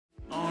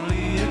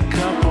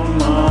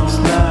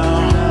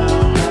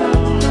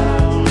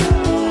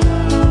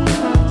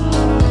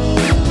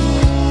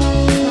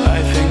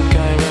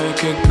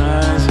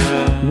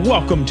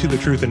Welcome to The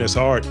Truth in This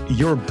Art,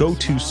 your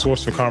go-to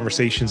source for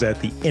conversations at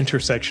the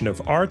intersection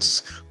of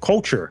arts,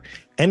 culture,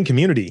 and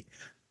community.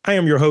 I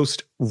am your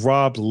host,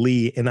 Rob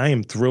Lee, and I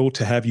am thrilled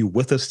to have you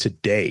with us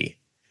today.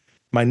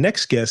 My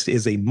next guest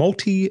is a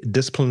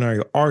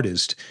multidisciplinary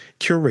artist,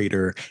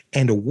 curator,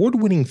 and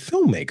award-winning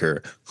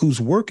filmmaker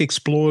whose work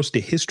explores the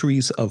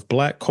histories of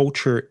Black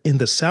culture in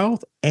the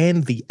South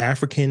and the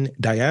African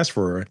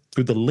diaspora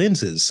through the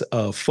lenses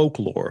of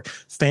folklore,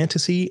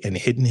 fantasy, and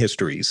hidden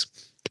histories.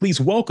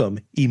 Please welcome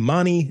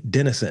Imani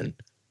Dennison.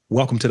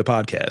 Welcome to the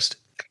podcast.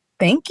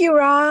 Thank you,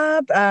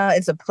 Rob.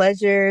 It's a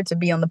pleasure to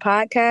be on the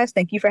podcast.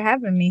 Thank you for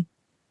having me.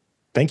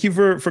 Thank you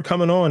for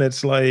coming on.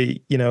 It's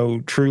like,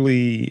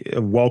 truly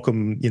a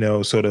welcome,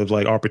 sort of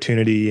like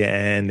opportunity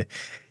and,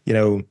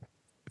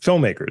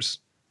 filmmakers.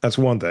 That's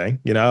one thing.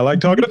 I like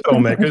talking to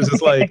filmmakers.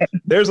 It's like,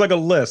 there's like a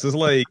list. It's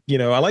like,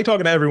 I like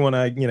talking to everyone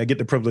I, get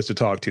the privilege to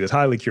talk to. It's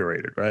highly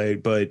curated,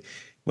 right? But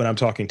when I'm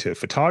talking to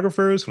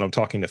photographers, when I'm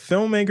talking to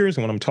filmmakers, and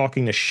when I'm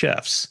talking to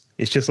chefs,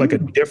 it's just like a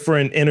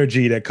different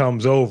energy that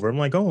comes over. I'm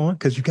like, oh,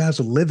 because you guys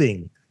are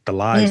living the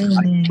lives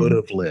I could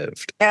have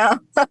lived. Yeah.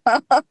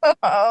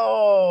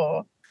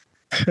 Oh.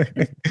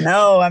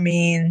 No, I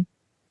mean,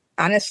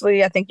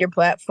 honestly, I think your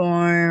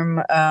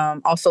platform,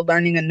 also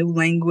learning a new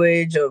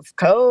language of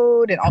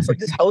code and also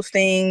just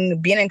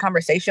hosting, being in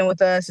conversation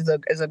with us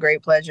is a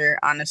great pleasure,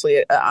 honestly,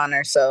 an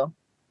honor. So,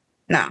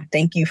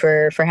 thank you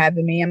for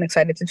having me. I'm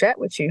excited to chat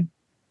with you.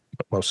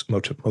 Most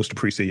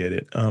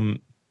appreciated.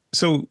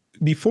 So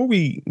before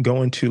we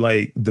go into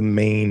like the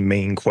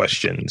main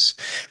questions,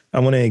 I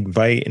want to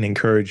invite and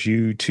encourage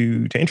you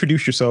to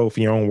introduce yourself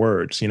in your own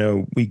words.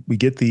 We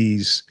get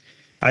these.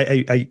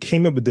 I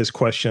came up with this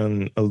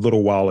question a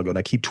little while ago, and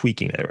I keep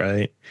tweaking it.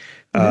 Right?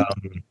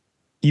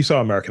 You saw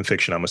American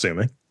Fiction, I'm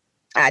assuming.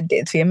 I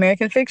did see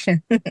American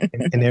Fiction.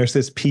 and there's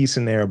this piece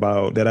in there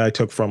about that I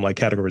took from like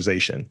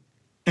categorization.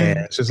 And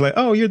it's just like,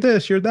 oh, you're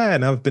this, you're that.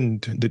 And I've been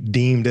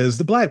deemed as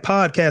the Black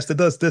podcast that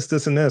does this,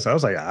 this, and this. I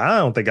was like, I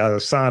don't think I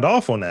signed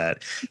off on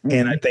that.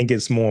 And I think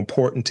it's more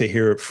important to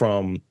hear it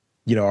from,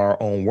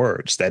 our own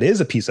words. That is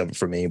a piece of it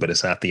for me, but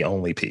it's not the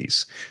only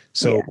piece.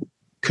 So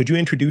could you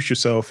introduce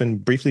yourself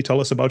and briefly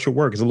tell us about your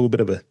work? It's a little bit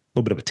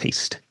of a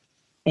taste.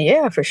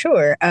 Yeah, for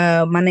sure.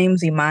 My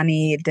name's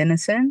Imani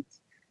Dennison.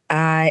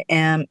 I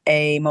am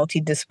a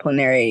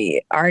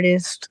multidisciplinary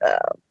artist,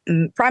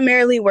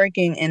 primarily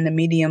working in the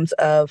mediums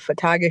of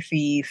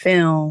photography,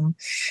 film.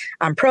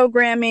 I'm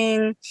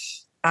programming.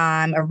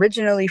 I'm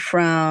originally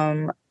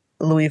from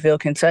Louisville,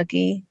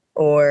 Kentucky,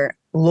 or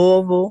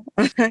Louisville,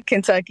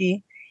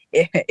 Kentucky.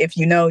 If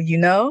you know, you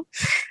know.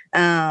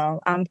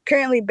 I'm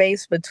currently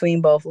based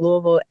between both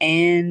Louisville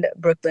and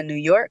Brooklyn, New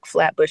York,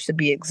 Flatbush to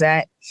be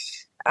exact.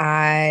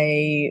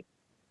 I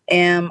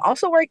am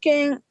also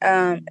working,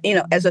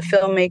 as a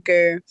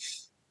filmmaker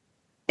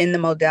in the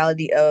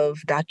modality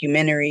of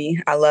documentary.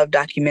 I love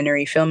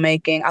documentary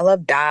filmmaking. I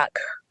love doc.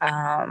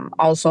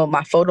 Also,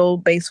 my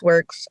photo-based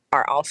works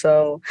are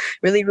also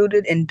really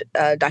rooted in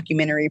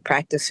documentary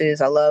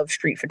practices. I love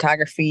street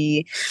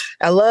photography.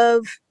 I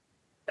love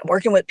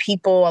working with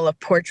people. I love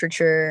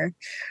portraiture.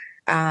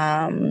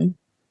 I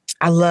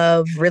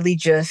love really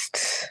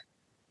just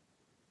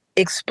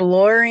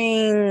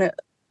exploring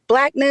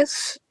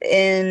Blackness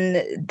in,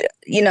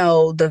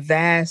 the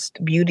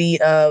vast beauty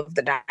of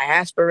the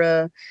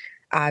diaspora.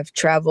 I've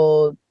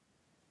traveled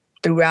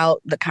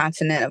throughout the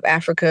continent of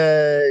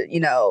Africa,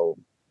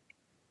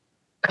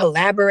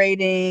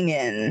 collaborating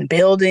and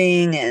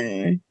building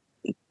and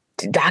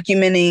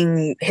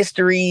documenting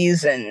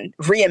histories and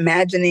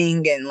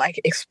reimagining and like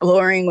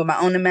exploring with my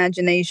own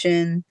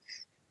imagination.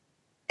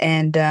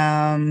 And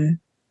I'm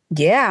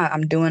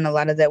doing a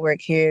lot of that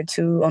work here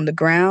too on the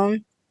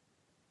ground.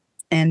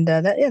 And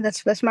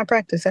that's my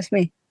practice. That's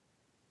me.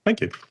 Thank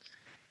you.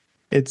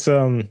 It's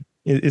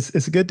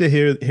good to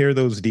hear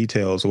those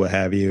details, what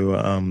have you.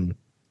 And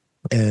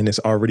it's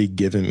already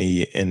given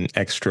me an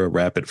extra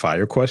rapid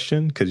fire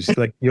question because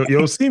like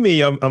you'll see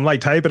me. I'm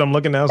like typing. I'm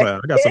looking now. I was like,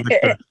 I got some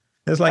extra.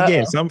 It's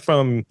like I'm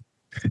from.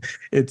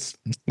 It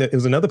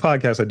was another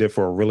podcast I did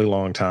for a really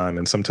long time,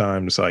 and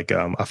sometimes like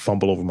I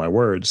fumble over my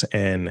words.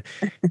 And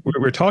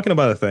we're talking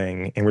about a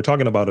thing, and we're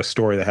talking about a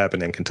story that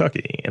happened in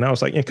Kentucky. And I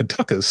was like, in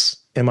Kentuckus,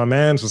 and my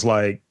man's was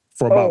like,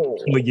 for about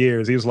 2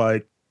 years, he was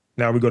like,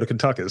 now we go to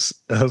Kentuckus.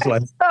 I was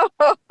like,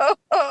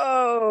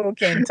 oh,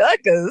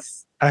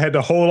 Kentuckus. I had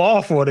to hold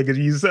off on it because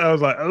you said, I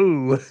was like,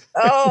 oh.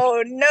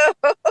 Oh no,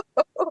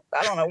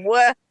 I don't know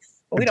what.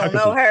 We don't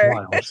know her.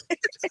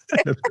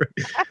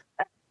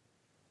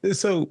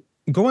 So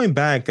going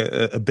back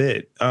a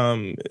bit,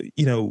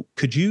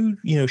 could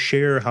you,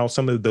 share how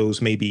some of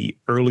those maybe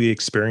early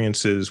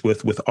experiences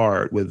with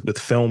art, with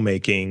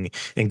filmmaking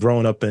and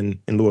growing up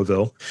in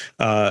Louisville,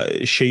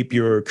 shape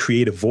your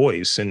creative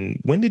voice? And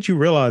when did you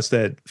realize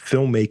that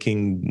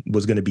filmmaking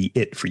was going to be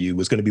it for you,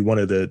 was going to be one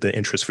of the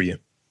interests for you?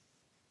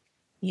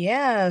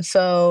 Yeah.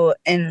 So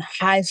in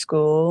high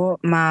school,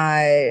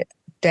 my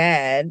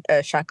dad,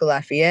 Shaka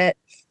Lafayette,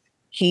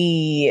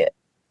 he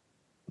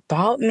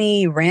bought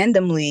me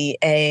randomly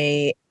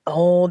a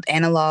old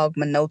analog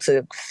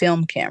Minolta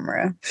film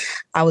camera.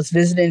 I was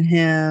visiting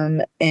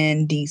him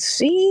in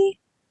DC,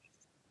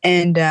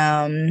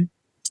 and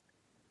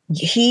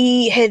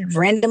he had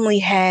randomly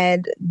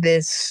had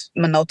this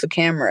Minolta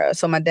camera.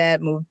 So my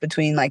dad moved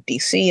between like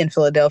DC and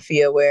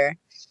Philadelphia, where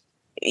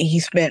he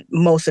spent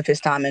most of his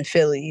time in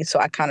Philly. So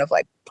I kind of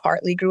like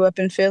partly grew up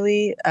in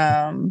Philly.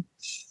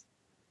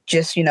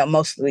 Just,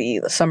 mostly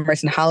the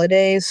summers and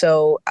holidays.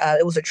 So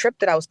it was a trip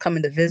that I was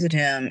coming to visit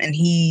him, and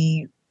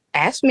he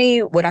asked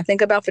me what I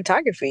think about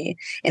photography.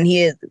 And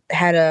he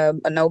had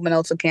an old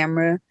Minolta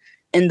camera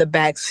in the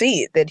back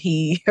seat that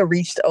he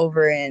reached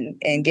over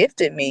and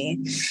gifted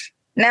me.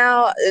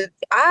 Now,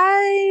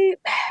 I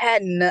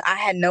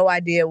had no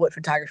idea what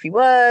photography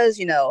was.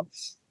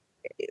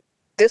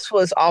 This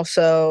was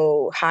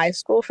also high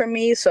school for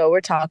me, so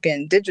we're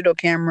talking digital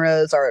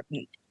cameras or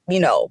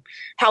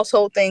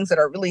household things that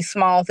are really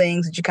small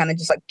things that you kind of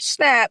just like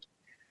snap,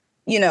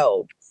 you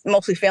know,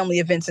 mostly family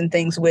events and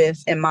things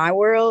with in my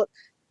world.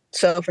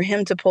 So for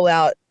him to pull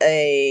out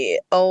a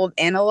old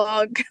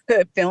analog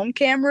film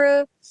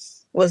camera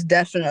was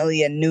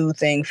definitely a new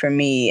thing for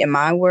me in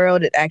my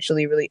world. It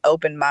actually really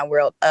opened my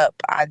world up.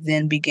 I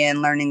then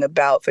began learning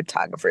about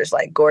photographers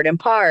like Gordon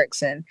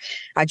Parks, and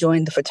I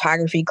joined the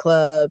photography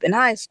club in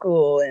high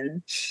school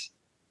and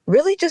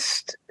really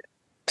just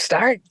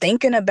start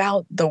thinking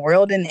about the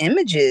world in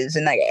images.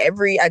 And like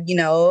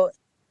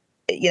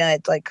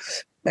it's like,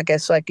 I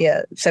guess like,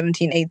 yeah,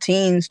 17,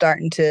 18,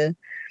 starting to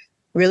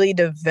really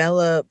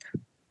develop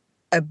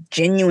a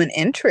genuine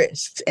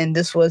interest. And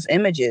this was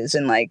images.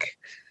 And like,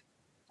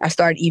 I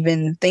started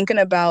even thinking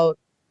about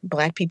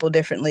Black people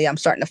differently. I'm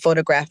starting to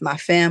photograph my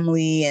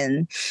family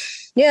and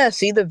yeah,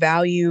 see the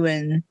value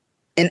in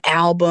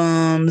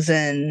albums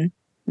and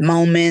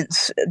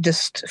moments.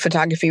 Just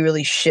photography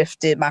really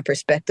shifted my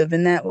perspective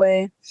in that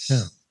way.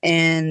 Yeah.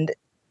 And,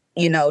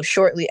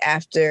 shortly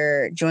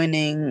after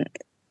joining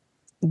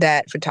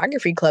that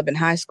photography club in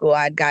high school,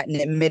 I'd gotten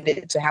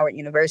admitted to Howard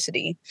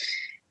University.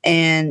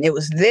 And it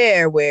was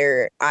there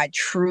where I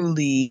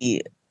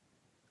truly,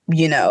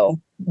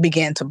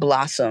 began to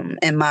blossom.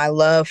 And my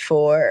love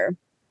for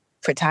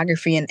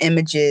photography and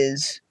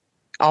images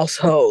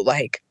also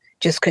like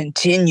just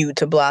continued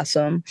to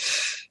blossom.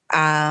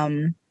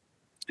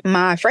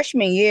 My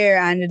freshman year,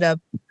 I ended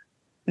up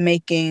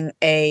making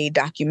a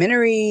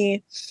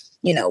documentary,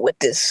 with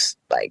this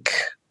like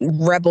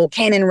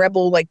Canon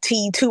Rebel like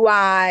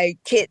T2i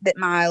kit that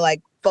my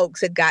like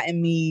folks had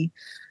gotten me,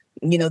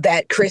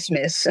 that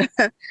Christmas,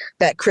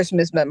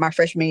 my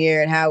freshman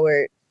year at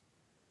Howard.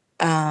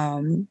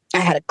 I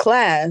had a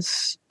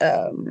class.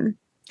 I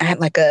had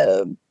like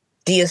a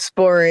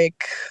diasporic,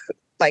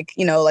 like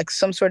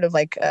some sort of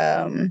like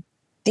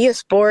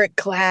diasporic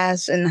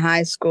class in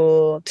high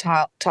school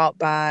taught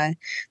by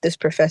this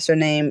professor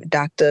named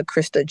Dr.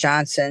 Krista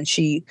Johnson.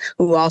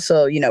 Who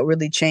also,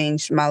 really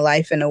changed my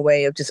life in a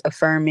way of just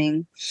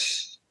affirming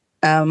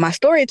my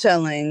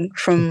storytelling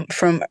from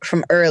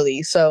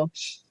early. So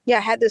yeah,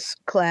 I had this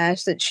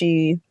class that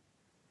she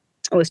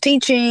was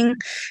teaching,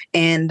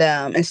 and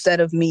instead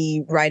of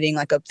me writing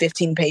like a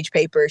 15-page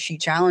paper, she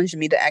challenged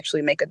me to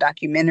actually make a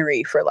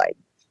documentary for like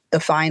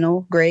the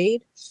final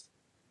grade.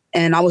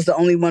 And I was the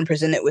only one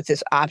presented with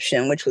this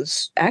option, which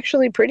was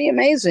actually pretty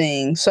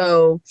amazing.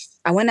 So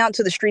I went out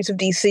to the streets of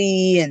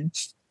DC, and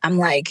I'm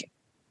like,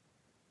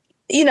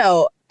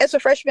 as a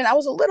freshman, I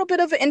was a little bit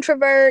of an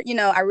introvert.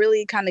 I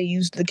really kind of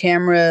used the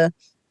camera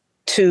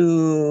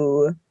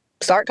to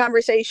start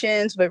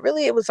conversations, but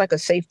really it was like a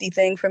safety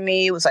thing for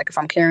me. It was like, if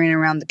I'm carrying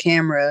around the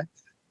camera,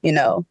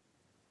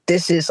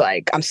 this is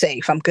like, I'm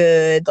safe, I'm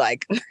good.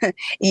 Like,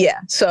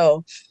 yeah.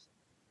 So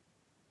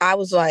I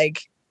was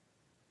like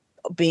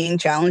being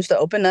challenged to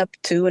open up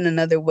to in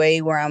another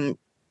way, where I'm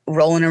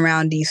rolling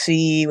around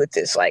DC with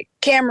this like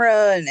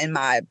camera and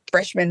my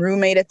freshman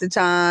roommate at the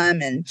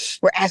time. And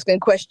we're asking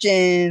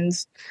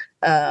questions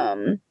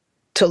to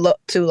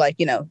like,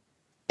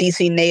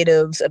 DC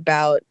natives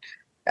about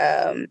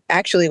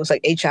actually it was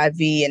like HIV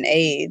and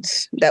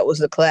AIDS. That was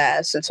the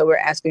class. And so we're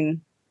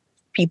asking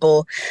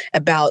people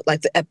about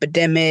like the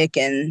epidemic,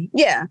 and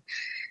yeah.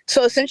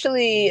 So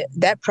essentially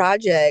that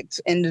project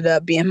ended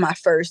up being my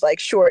first like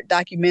short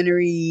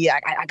documentary.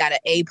 I got an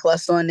A+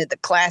 on it. The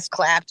class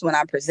clapped when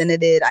I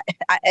presented it.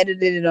 I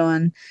edited it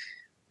on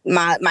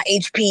my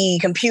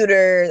HP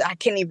computer. I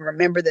can't even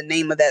remember the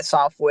name of that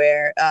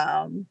software.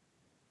 But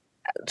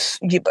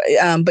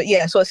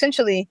yeah, so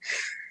essentially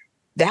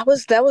that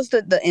was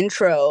the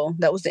intro.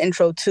 That was the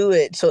intro to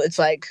it. So it's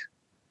like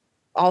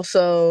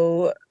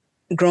also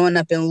growing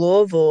up in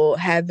Louisville,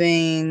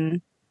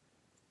 having,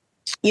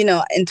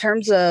 in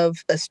terms of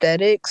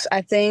aesthetics,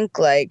 I think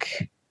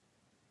like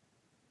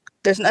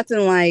there's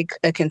nothing like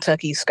a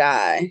Kentucky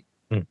sky.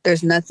 Mm.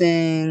 There's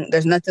nothing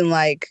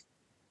like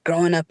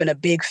growing up in a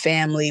big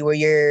family where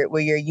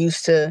you're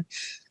used to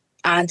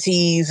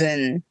aunties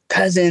and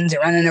cousins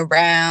running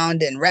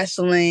around and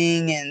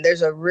wrestling, and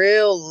there's a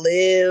real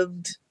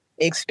lived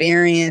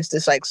experience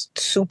that's like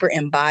super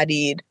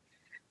embodied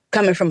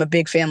coming from a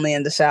big family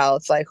in the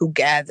South, like who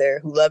gather,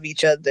 who love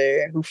each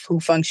other, who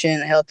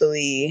function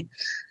healthily,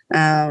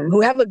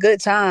 who have a good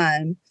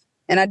time.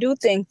 And I do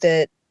think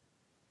that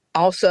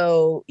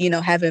also,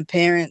 having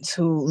parents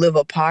who live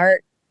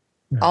apart,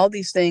 Yeah. all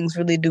these things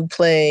really do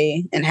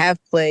play and have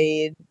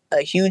played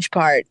a huge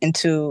part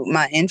into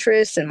my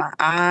interests and my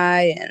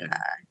eye and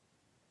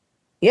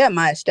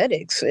my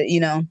aesthetics.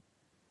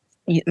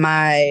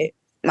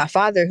 My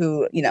father,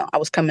 who I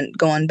was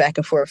going back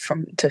and forth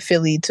from to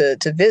Philly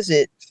to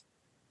visit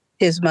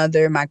his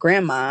mother. My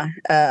grandma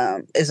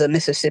is a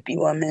Mississippi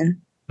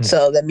woman. Mm.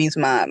 So that means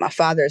my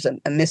father is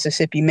a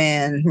Mississippi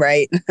man,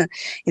 right?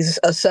 He's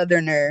a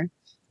Southerner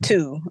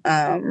too,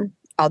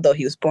 although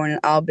he was born in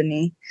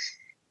Albany.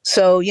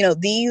 So,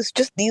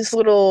 these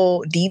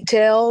little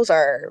details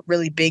are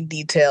really big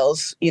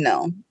details,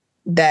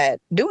 that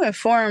do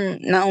inform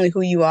not only who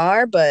you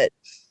are, but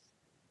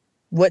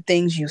what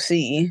things you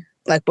see,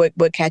 like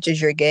what catches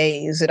your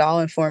gaze. It all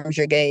informs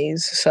your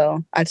gaze.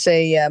 So I'd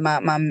say, yeah,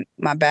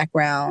 my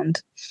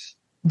background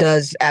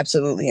does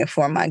absolutely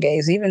inform my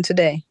gaze, even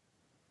today.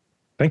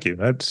 Thank you.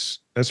 That's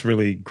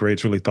really great.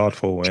 It's really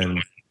thoughtful,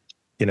 and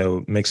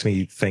makes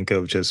me think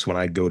of just when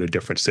I go to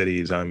different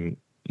cities, I'm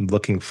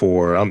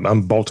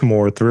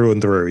Baltimore through and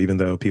through, even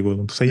though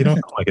people say you don't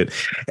like it.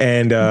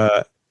 And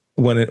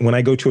when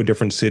I go to a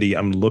different city,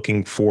 I'm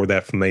looking for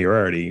that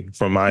familiarity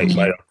from my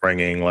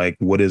upbringing. Like,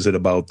 what is it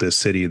about this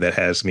city that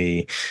has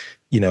me,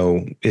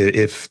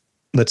 if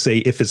let's say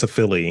if it's a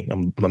Philly,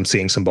 I'm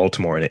seeing some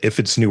Baltimore in it. If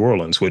it's New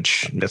Orleans,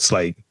 which it's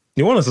like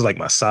New Orleans is like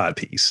my side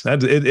piece.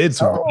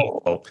 It's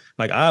Oh, real.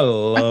 Like I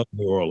love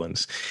New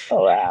Orleans,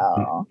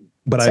 wow.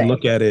 but I Same.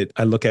 look at it,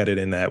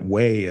 in that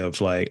way of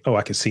like, oh,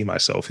 I could see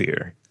myself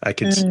here. I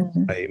could see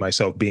Mm,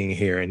 myself being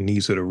here, and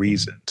these are the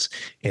reasons.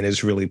 And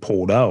it's really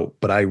pulled out.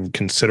 But I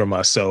consider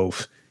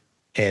myself,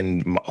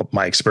 and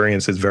my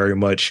experience is very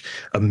much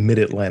a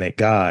mid-Atlantic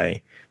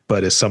guy.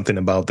 But it's something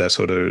about that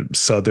sort of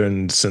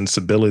Southern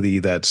sensibility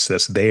that's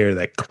there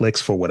that clicks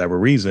for whatever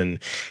reason.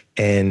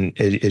 And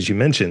as you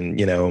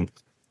mentioned,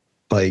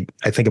 like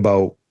I think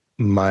about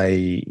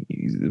my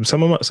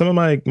some of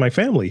my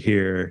family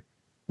here.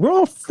 We're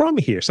all from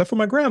here, except for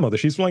my grandmother.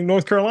 She's from like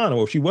North Carolina.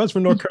 Well, she was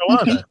from North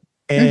Carolina,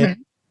 and mhm.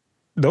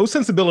 those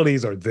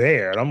sensibilities are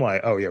there. And I'm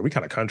like, oh yeah, we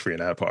kind of country in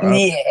that part. Got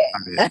it.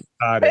 Yeah.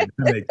 Got it.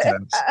 That makes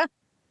sense.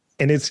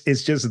 And it's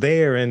just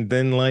there. And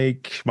then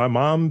like my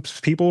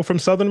mom's people from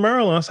Southern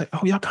Maryland, I was like,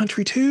 oh, y'all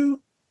country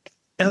too?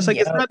 And it's like,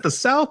 it's Yep. not the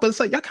South, but it's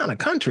like y'all kind of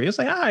country. It's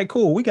like, all right,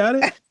 cool, we got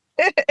it.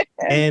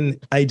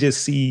 And I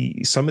just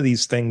see some of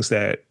these things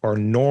that are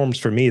norms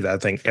for me that I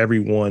think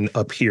everyone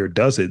up here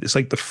does it. It's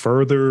like the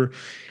further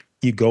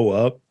you go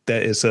up,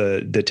 that is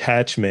a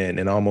detachment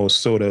and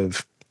almost sort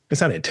of,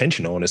 it's not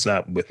intentional and it's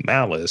not with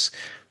malice,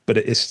 but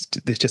it's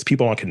just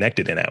people aren't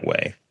connected in that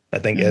way. I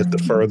think as the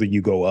Mhm. further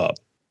you go up.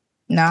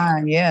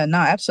 Nah, yeah, no,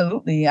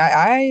 absolutely.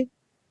 I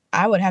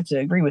would have to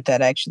agree with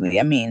that actually.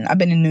 I mean, I've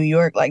been in New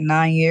York like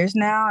 9 years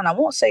now, and I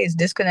won't say it's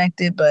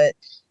disconnected, but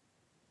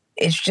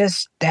it's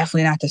just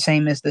definitely not the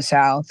same as the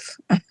South.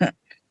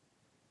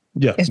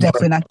 Yeah. It's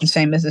definitely not the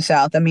same as the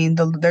South. I mean,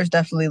 there's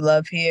definitely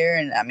love here,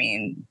 and I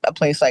mean, a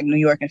place like New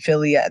York and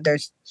Philly,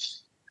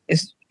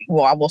 it's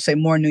well, I will say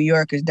more. New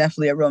York is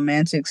definitely a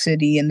romantic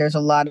city, and there's a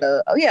lot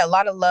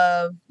of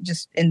love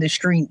just in the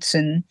streets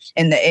and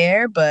in the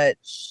air. But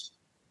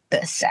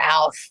the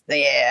South,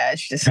 yeah,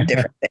 it's just a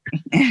different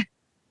thing.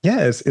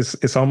 Yeah,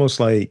 it's almost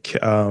like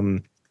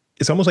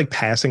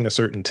passing a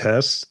certain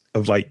test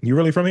of like, you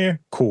really from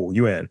here? Cool,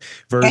 you in.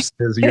 Versus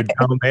you're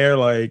down there,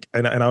 like,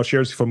 and I'll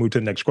share this before I move to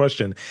the next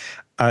question.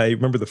 I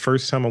remember the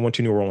first time I went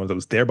to New Orleans, I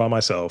was there by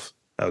myself.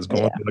 I was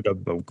going Yeah, through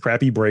like a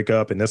crappy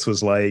breakup, and this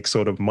was like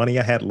sort of money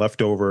I had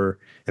left over.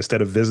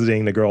 Instead of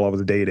visiting the girl I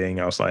was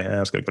dating, I was like, I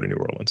was gonna go to New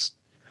Orleans.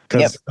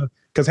 yep.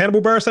 Because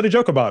Hannibal Buress said a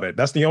joke about it.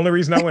 That's the only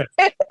reason I went.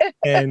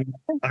 And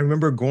I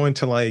remember going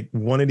to like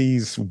one of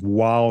these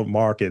wild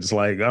markets,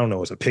 like, I don't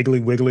know, it's a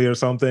Piggly Wiggly or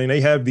something. They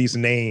have these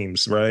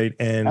names, right?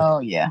 And Oh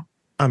yeah.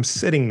 I'm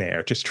sitting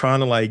there just trying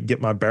to like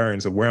get my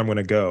bearings of where I'm going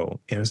to go.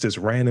 And it's this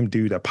random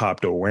dude that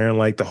popped over wearing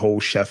like the whole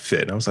chef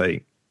fit. And I was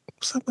like,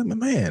 what's up with my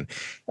man?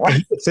 And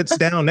he sits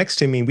down next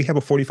to me and we have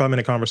a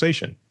 45-minute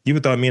conversation. You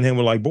would thought me and him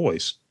were like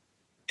boys.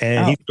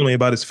 And Oh he's telling me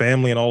about his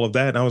family and all of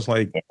that. And I was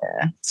like,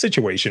 yeah.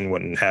 situation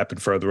wouldn't happen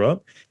further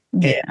up.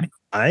 And Yeah.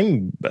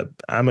 I'm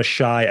I'm a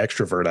shy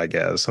extrovert, I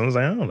guess. I was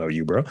like, I don't know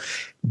you, bro.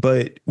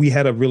 But we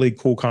had a really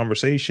cool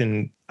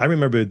conversation. I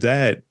remember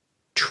that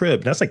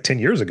trip, that's like 10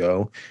 years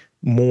ago,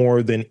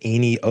 more than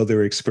any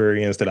other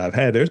experience that I've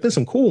had. There's been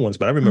some cool ones,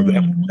 but I remember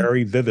that Mhm.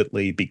 very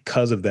vividly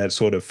because of that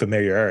sort of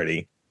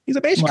familiarity. He's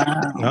a basic kind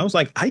of thing. I Wow. was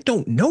like, I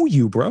don't know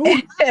you, bro.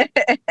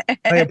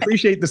 I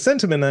appreciate the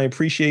sentiment. I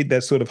appreciate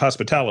that sort of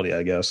hospitality,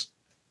 I guess.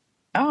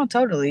 Oh,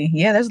 totally.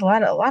 Yeah, there's a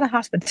lot of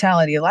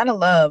hospitality, a lot of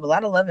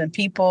loving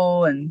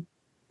people, and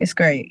it's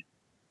great.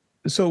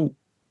 So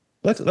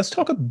let's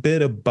talk a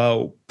bit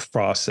about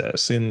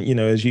process. And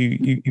as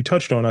you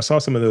touched on, I saw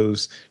some of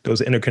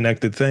those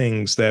interconnected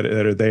things that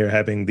are there,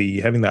 having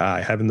the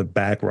eye, having the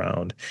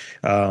background,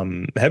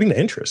 having the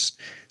interest.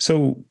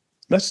 So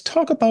let's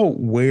talk about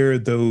where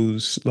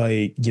those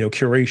like,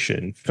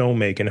 curation,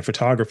 filmmaking, and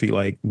photography,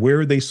 like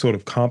where they sort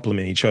of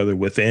complement each other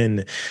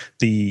within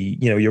the,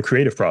 your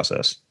creative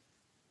process.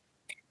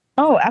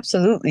 Oh,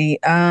 absolutely.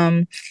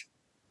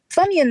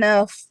 Funny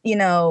enough, in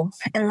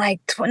like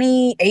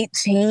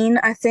 2018,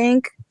 I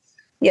think,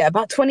 yeah,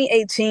 about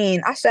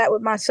 2018, I sat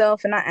with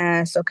myself and I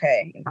asked,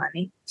 okay,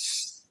 Imani,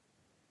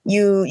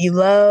 you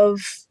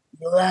love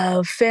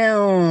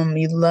film,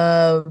 you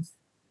love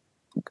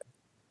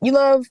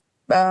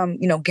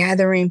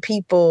gathering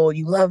people,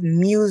 you love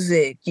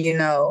music.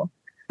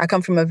 I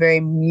come from a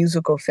very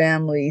musical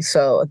family,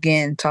 so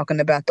again, talking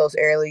about those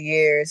early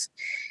years,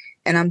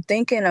 and I'm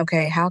thinking,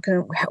 okay,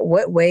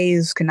 what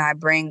ways can I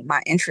bring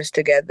my interests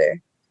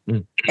together?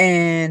 Mm.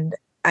 And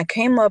I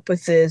came up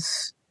with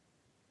this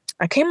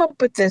I came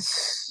up with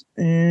this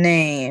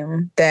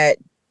name that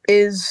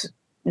is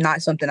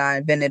not something I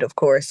invented, of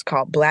course,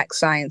 called Black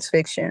science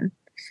fiction.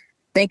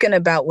 Thinking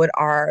about what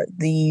are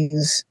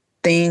these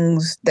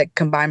things that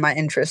combine my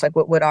interests, like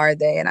what are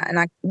they? And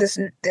I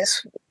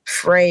this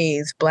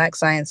phrase, Black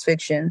science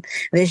fiction,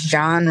 this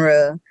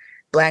genre,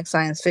 Black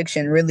science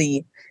fiction,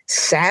 really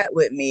sat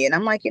with me, and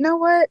I'm like, you know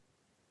what?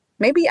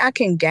 Maybe I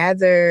can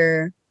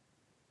gather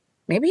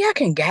maybe I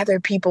can gather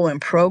people and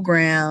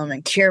program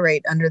and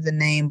curate under the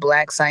name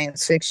Black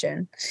science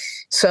fiction.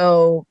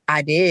 So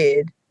I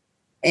did.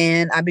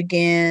 And I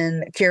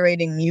began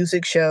curating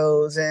music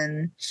shows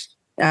and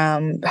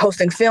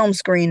hosting film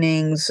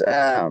screenings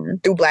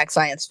through Black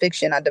science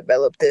fiction. I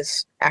developed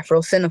this Afro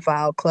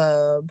Cinephile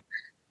Club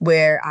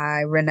where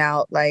I rent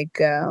out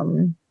like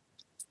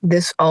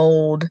this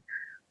old,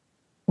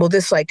 well,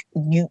 this like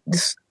you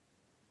this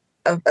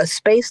a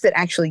space that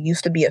actually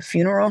used to be a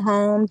funeral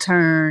home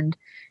turned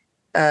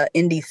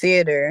indie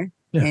theater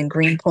Yeah. in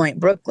Greenpoint,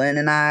 Brooklyn,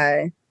 and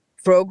I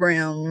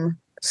program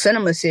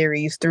cinema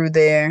series through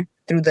there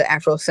through the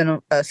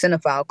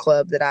Cinephile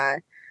Club that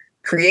I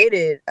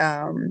created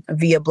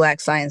via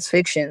Black science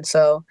fiction.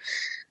 So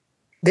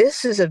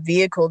this is a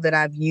vehicle that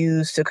I've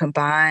used to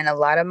combine a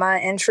lot of my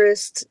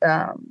interests.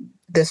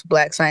 This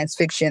Black science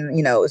fiction,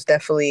 is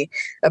definitely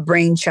a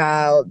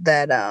brainchild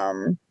that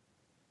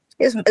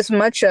is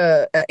much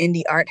a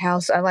indie art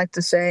house, I like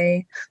to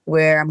say,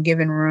 where I'm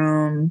giving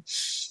room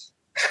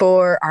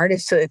for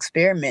artists to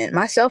experiment,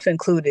 myself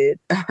included.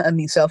 I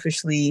mean,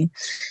 selfishly,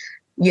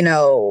 you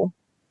know,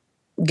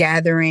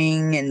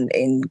 gathering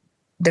and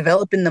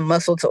developing the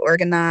muscle to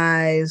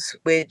organize,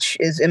 which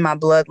is in my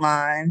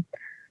bloodline,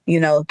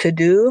 to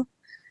do,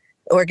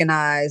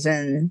 organize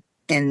and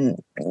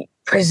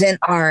present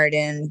art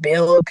and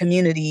build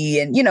community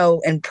and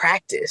and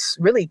practice,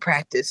 really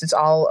practice. It's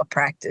all a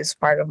practice,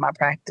 part of my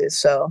practice.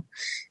 So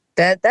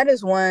that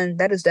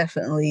is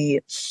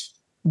definitely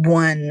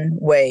one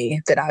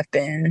way that I've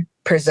been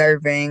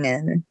preserving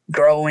and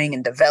growing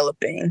and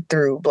developing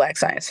through Black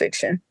science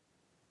fiction.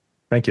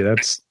 Thank you.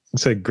 That's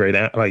a great,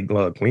 like,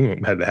 look, we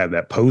had to have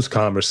that post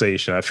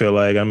conversation. I feel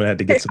like I'm gonna have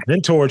to get some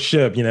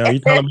mentorship. You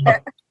telling me,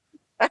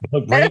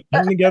 look,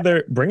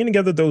 bringing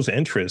together those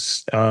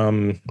interests.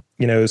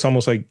 It's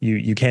almost like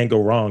you can't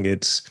go wrong.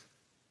 It's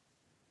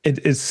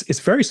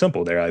very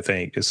simple there. I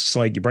think it's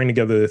like you bring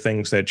together the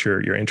things that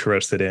you're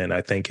interested in.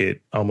 I think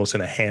it almost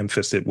in a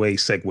ham-fisted way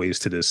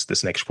segues to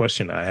this next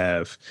question I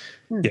have.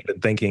 Hmm. Yeah, been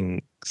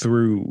thinking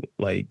through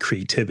like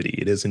creativity.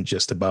 It isn't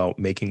just about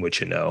making what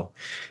you know.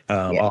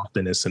 Yeah.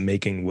 Often it's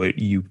making what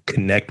you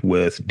connect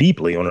with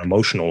deeply on an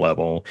emotional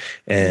level.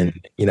 Mhm.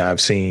 And I've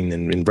seen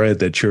and read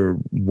that your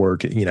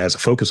work has a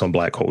focus on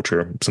Black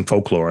culture, some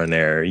folklore in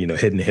there.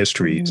 Hidden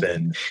histories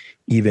and Mhm.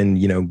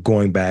 even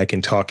going back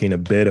and talking a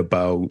bit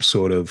about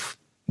sort of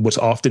what's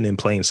often in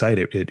plain sight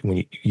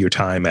when your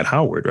time at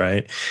Howard,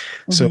 right?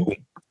 So Mhm.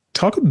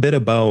 talk a bit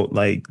about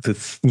like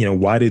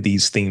why do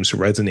these themes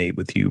resonate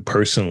with you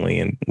personally,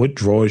 and what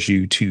draws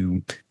you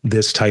to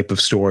this type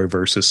of story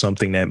versus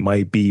something that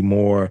might be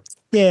more,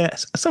 yeah,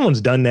 someone's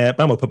done that,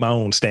 but I'm gonna put my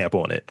own stamp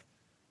on it.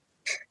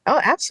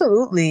 Oh,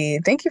 absolutely.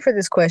 Thank you for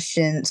this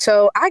question.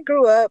 So I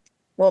grew up,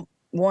 well,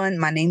 one,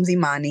 my name's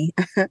Imani.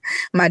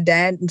 My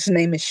dad's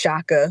name is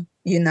Shaka.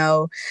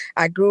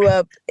 I grew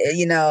up,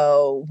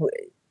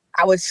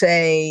 I would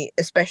say,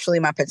 especially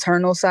my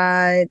paternal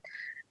side,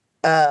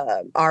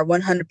 are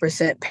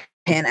 100%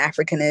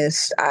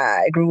 Pan-Africanists.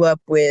 I grew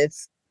up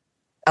with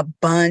a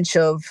bunch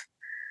of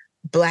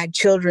Black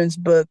children's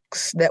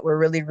books that were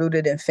really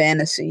rooted in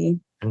fantasy.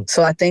 Mm.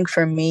 So I think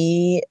for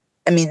me,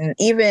 I mean,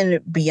 even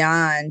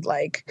beyond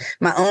like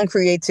my own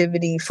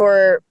creativity,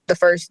 for the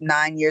first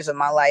 9 years of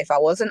my life, I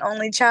was an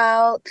only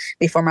child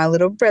before my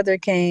little brother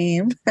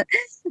came.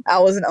 I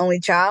was an only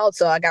child,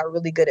 so I got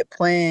really good at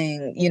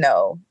playing,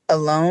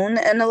 alone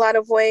in a lot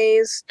of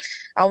ways.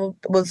 I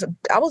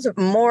was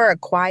more a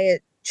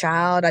quiet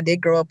child. I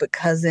did grow up with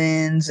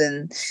cousins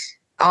and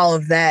all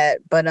of that,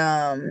 but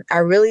I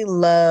really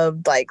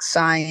loved like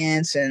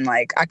science and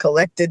like I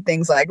collected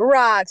things like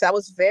rocks. I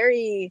was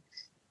very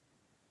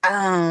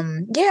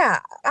yeah,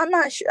 I'm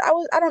not sure.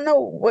 I don't know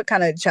what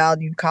kind of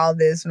child you'd call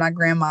this. My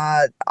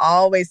grandma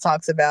always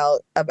talks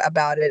about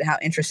it, how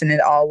interesting it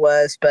all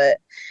was, but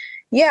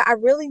Yeah, I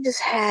really just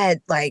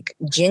had like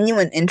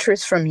genuine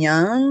interest from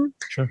young,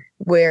 Sure.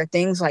 where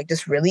things like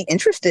just really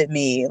interested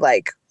me,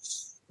 like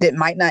that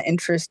might not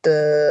interest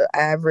the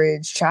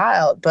average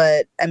child.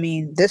 But I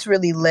mean, this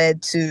really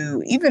led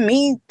to even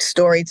me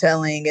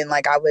storytelling, and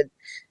like I would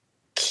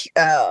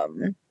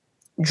um,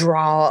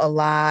 draw a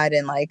lot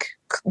and like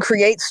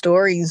create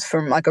stories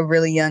from like a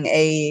really young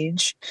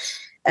age,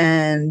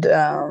 and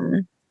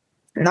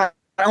not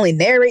only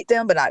narrate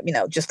them, but I,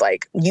 just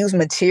like use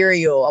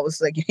material. I was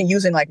like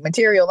using like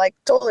material like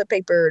toilet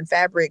paper and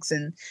fabrics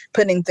and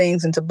putting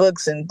things into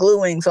books and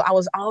gluing. So I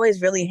was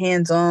always really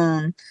hands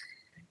on.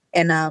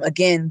 And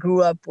again,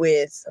 grew up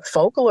with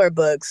folklore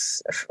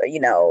books,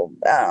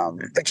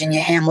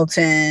 Virginia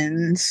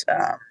Hamilton's,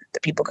 The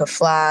People Could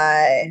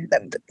Fly,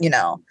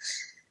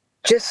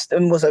 just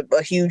was a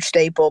huge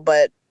staple,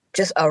 but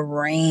just a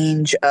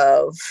range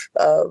of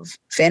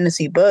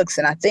fantasy books.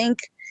 And I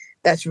think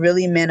that's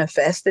really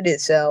manifested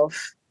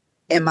itself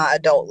in my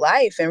adult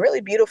life in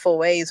really beautiful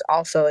ways.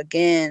 Also,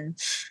 again,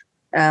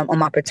 on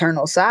my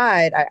paternal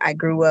side, I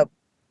grew up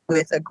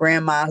with a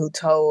grandma who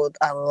told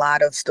a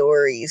lot of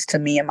stories to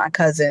me and my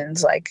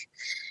cousins, like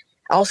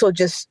also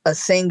just a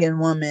singing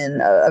woman,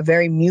 a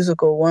very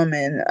musical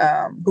woman,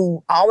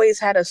 who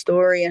always had a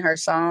story in her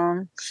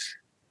song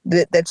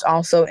that's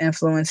also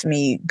influenced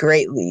me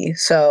greatly.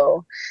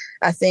 So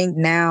I think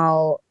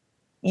now,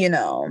 you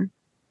know,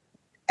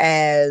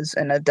 as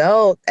an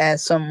adult,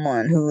 as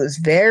someone who is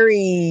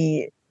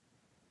very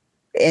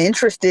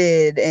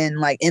interested and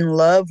like in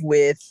love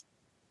with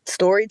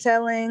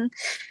storytelling,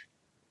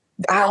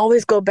 I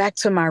always go back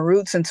to my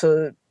roots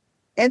into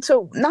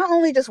not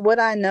only just what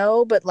I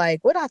know, but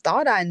like what I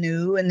thought I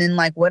knew, and then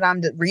like what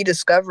I'm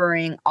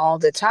rediscovering all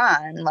the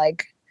time.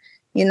 Like,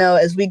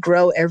 as we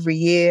grow every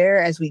year,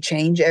 as we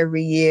change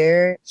every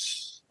year,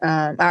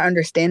 our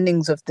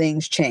understandings of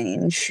things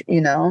change,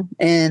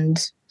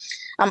 and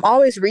I'm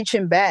always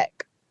reaching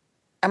back.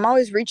 I'm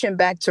always reaching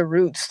back to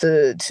roots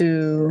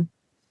to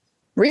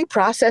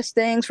reprocess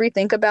things,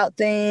 rethink about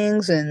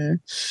things,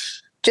 and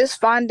just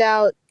find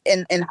out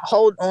and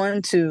hold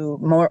on to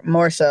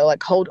more so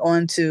like hold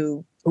on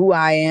to who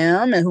I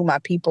am and who my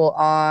people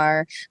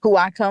are, who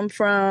I come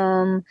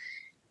from,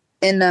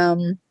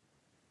 and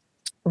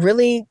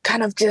really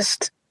kind of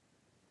just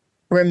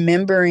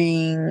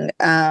remembering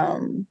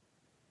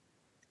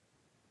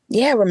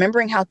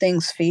remembering how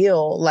things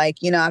feel. Like,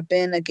 I've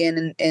been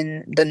again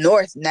in the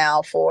North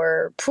now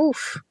for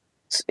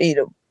you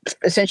know,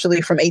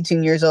 essentially from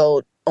 18 years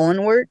old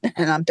onward,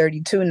 and I'm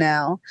 32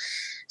 now.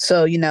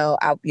 So,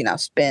 I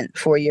spent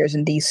 4 years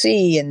in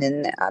DC, and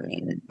then, I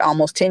mean,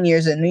 almost 10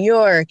 years in New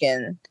York,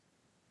 and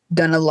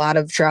done a lot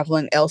of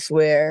traveling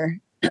elsewhere,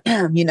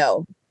 you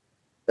know,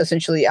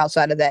 essentially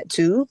outside of that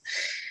too.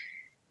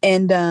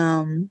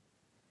 And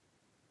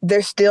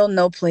there's still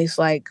no place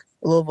like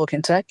Louisville,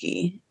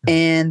 Kentucky.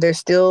 And there's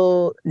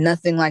still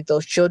nothing like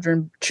those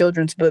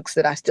children's books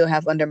that I still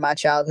have under my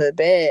childhood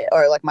bed,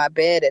 or like my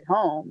bed at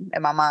home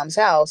at my mom's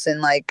house.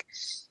 And like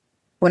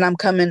when I'm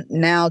coming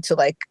now to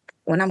like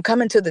when I'm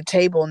coming to the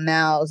table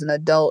now as an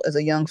adult, as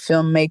a young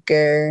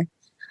filmmaker,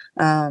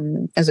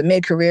 as a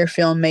mid-career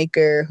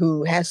filmmaker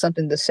who has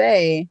something to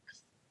say,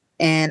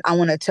 and I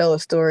want to tell a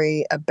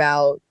story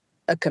about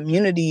a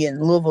community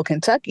in Louisville,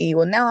 Kentucky.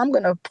 Well, now I'm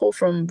going to pull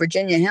from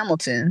Virginia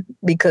Hamilton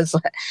because,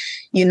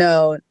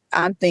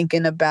 I'm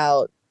thinking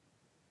about,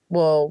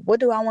 well, what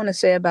do I want to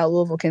say about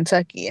Louisville,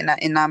 Kentucky? And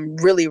I'm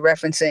really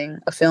referencing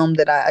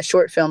a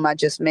short film I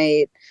just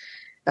made,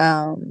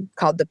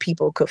 called The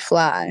People Could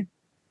Fly,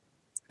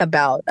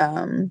 about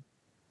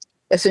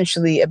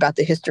essentially about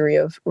the history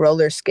of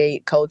roller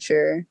skate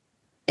culture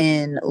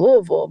in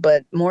Louisville,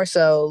 but more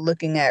so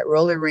looking at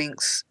roller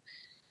rinks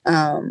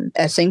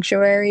as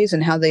sanctuaries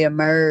and how they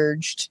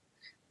emerged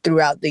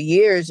throughout the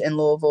years in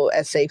Louisville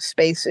as safe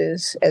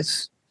spaces,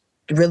 as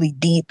really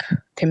deep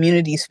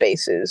community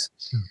spaces.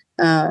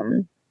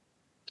 Um,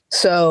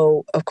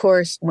 so, of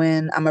course,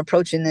 when I'm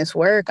approaching this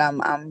work,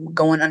 I'm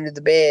going under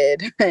the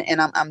bed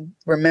and I'm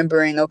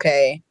remembering,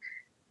 okay,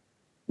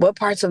 what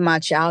parts of my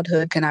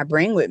childhood can I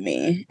bring with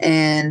me,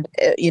 and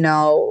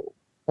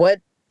what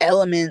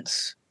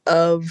elements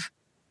of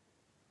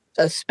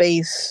a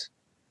space,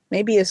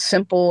 maybe as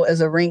simple as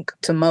a rink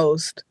to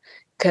most,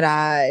 could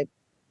I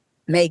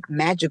make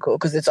magical,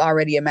 because it's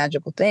already a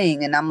magical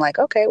thing. And I'm like,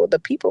 okay, well, the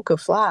people could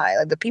fly.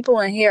 Like the people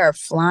in here are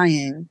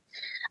flying.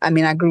 I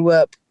mean, I grew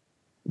up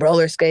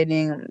roller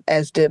skating,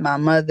 as did my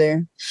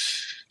mother.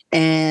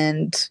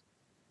 And,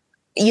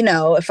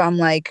 if I'm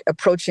like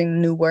approaching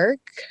new work,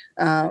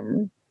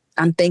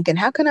 I'm thinking,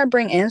 how can I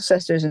bring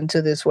ancestors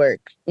into this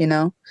work?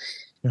 Yeah.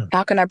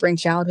 How can I bring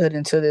childhood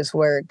into this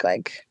work?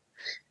 Like,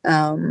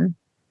 so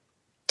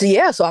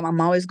yeah, so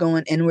I'm always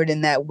going inward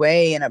in that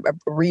way, and I'm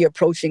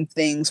reapproaching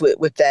things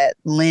with that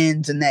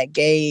lens and that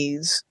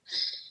gaze.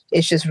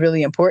 It's just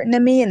really important to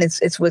me, and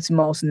it's what's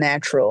most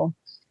natural.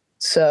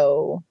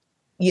 So,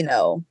 you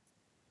know,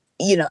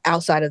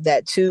 outside of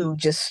that too,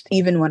 just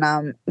even when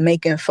I'm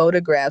making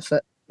photographs,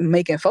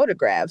 making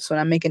photographs, when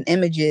I'm making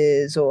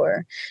images,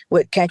 or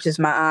what catches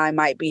my eye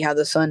might be how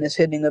the sun is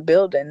hitting a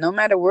building, no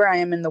matter where I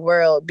am in the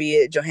world, be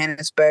it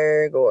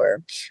Johannesburg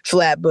or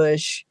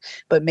Flatbush,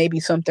 but maybe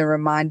something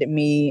reminded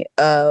me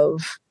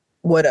of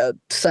what a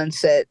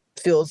sunset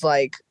feels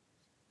like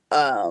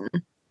um,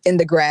 in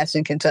the grass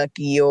in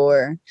Kentucky,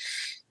 or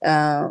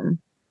um,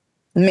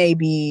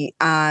 maybe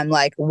I'm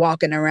like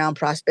walking around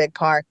Prospect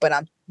Park, but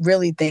I'm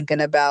really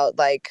thinking about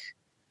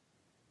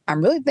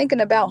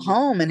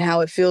home and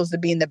how it feels to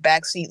be in the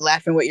backseat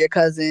laughing with your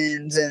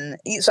cousins. And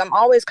so I'm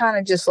always kind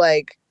of just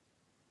like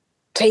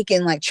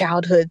taking like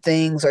childhood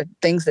things or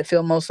things that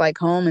feel most like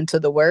home into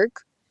the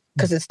work,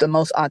 because it's the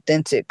most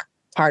authentic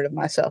part of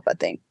myself, I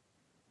think.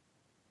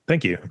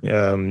 Thank you.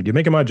 You're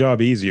making my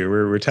job easier.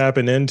 We're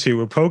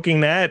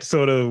poking at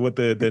sort of what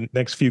the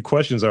next few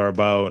questions are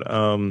about.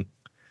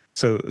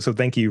 So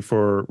thank you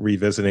for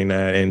revisiting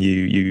that, and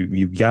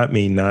you got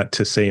me not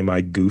to say my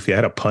goofy. I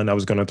had a pun I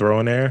was going to throw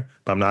in there,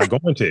 but I'm not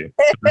going to. I'm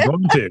not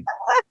going to.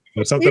 There's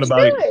You something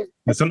about should.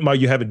 there's something about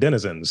you having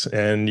denizens,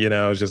 and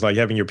it's just like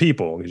having your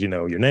people, because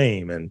your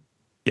name, and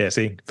yeah,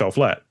 see, fell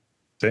flat.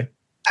 See,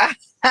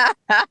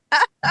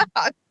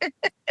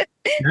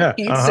 yeah,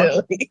 You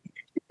silly.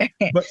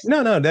 But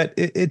no, that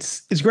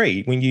it's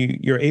great when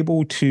you're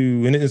able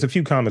to, and there's a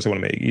few comments I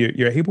want to make.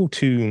 You're able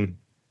to,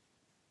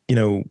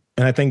 and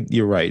I think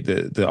you're right.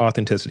 The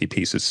authenticity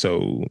piece is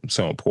so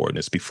important.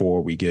 It's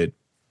before we get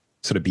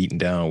sort of beaten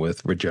down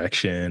with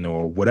rejection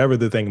or whatever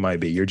the thing might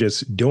be. You're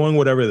just doing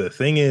whatever the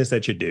thing is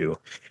that you do,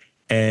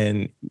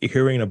 and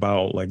hearing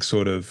about like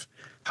sort of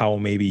how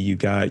maybe you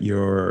got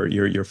your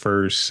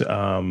first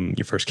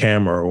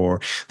camera or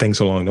things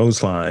along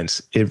those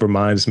lines. It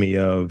reminds me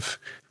of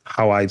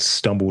how I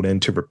stumbled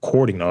into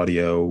recording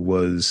audio.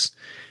 Was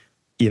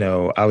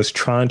I was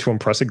trying to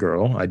impress a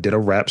girl. I did a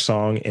rap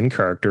song in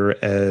character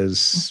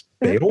as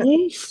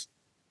Beowulf.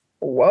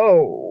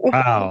 Whoa.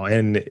 Wow.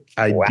 And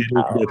I did it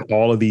Wow. with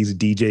all of these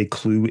DJ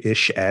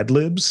Clue-ish ad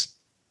libs.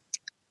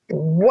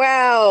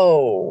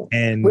 Wow.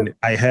 And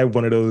I had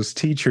one of those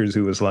teachers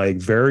who was like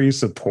very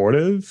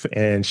supportive,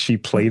 and she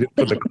played it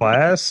for the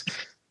class.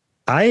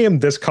 I am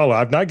this color.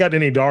 I've not got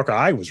any darker.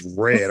 I was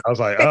red. I was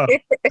like, oh,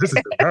 this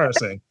is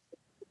embarrassing.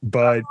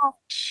 But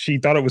she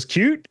thought it was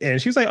cute, and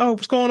she was like, "Oh,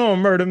 what's going on,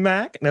 Murder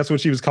Mac?" And that's what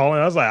she was calling.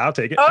 I was like, "I'll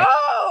take it."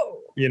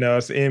 Oh,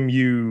 It's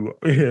MURDA.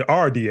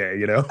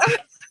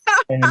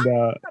 And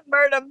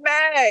Murder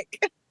Mac.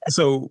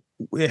 so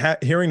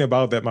hearing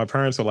about that, my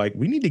parents are like,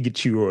 "We need to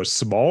get you a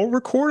small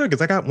recorder,"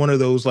 because I got one of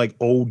those like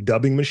old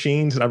dubbing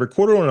machines, and I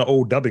recorded on an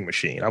old dubbing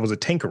machine. I was a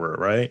tinkerer,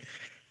 right?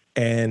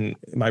 And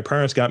my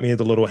parents got me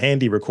the little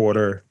handy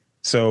recorder.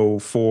 So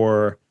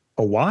for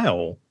a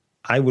while,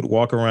 I would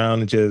walk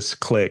around and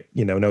just click,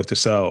 note to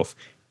self.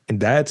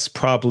 And that's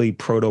probably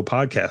proto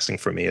podcasting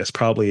for me. It's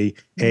probably,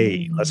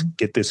 hey, let's Mm.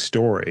 get this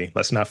story.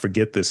 Let's not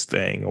forget this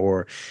thing.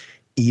 Or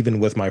even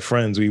with my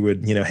friends, we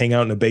would, hang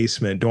out in the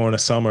basement during the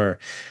summer.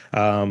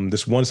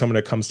 This one summer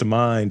that comes to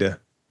mind,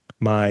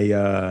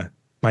 my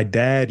my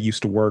dad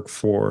used to work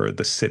for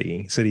the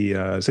city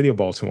of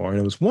Baltimore, and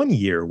it was one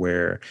year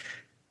where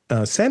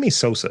Sammy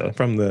Sosa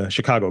from the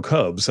Chicago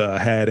Cubs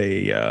had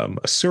a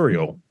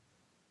cereal,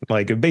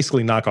 like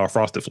basically knockoff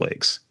Frosted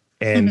Flakes,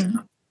 and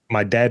Mhm.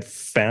 my dad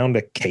found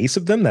a case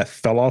of them that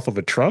fell off of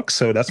a truck.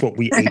 So that's what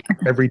we ate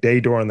every day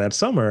during that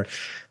summer.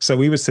 So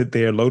we would sit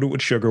there loaded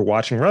with sugar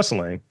watching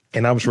wrestling.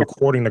 And I was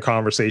recording the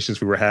conversations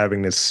we were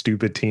having as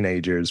stupid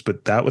teenagers.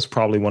 But that was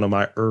probably one of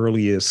my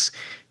earliest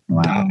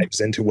Wow.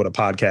 dives into what a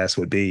podcast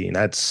would be. And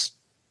that's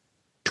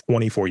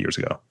 24 years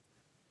ago.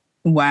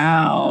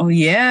 Wow.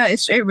 Yeah,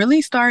 it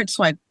really starts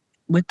like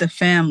with the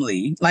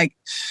family. Like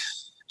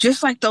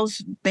just like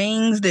those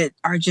things that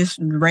are just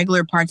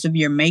regular parts of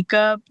your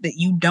makeup that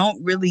you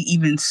don't really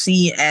even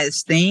see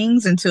as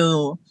things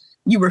until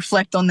you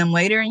reflect on them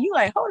later and you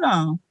like, hold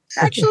on.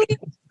 Actually,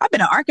 I've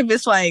been an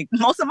archivist like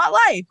most of my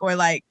life, or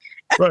like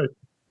Right.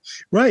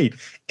 Right.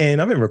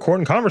 And I've been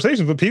recording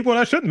conversations with people and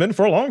I shouldn't have been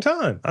for a long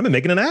time. I've been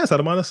making an ass out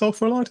of myself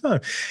for a long time.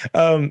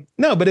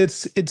 No, but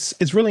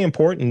it's really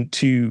important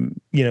to,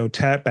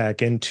 tap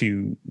back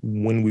into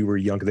when we were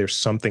younger. There's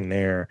something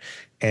there.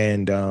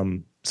 And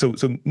so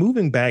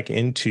moving back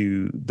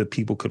into the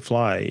People Could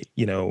Fly,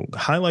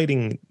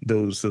 highlighting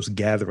those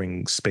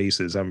gathering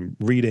spaces. I'm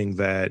reading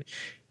that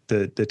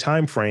the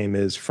time frame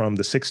is from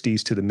the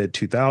 60s to the mid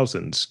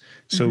 2000s.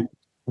 Mhm. So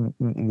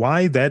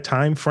why that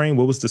time frame?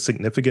 What was the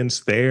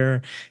significance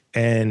there?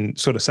 And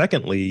sort of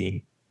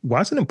secondly,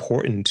 why is it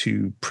important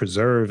to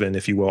preserve and,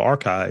 if you will,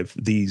 archive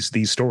these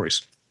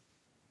stories?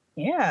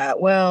 Yeah,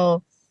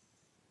 well,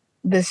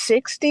 the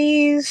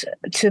 60s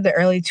to the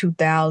early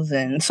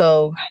 2000s.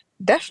 So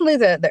definitely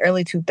the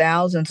early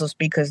 2000s was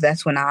because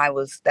that's when I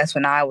was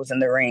in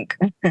the rink.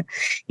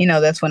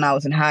 That's when I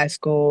was in high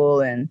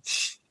school, and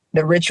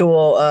the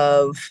ritual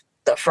of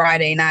the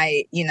Friday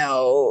night,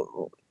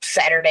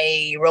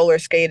 Saturday roller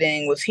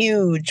skating was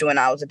huge when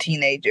I was a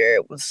teenager.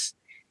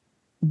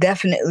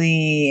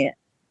 Definitely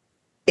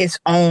its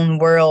own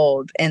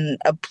world and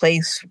a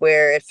place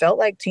where it felt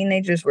like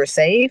teenagers were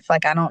safe.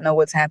 Like, I don't know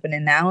what's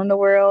happening now in the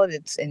world.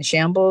 It's in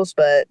shambles,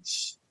 but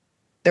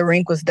the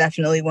rink was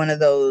definitely one of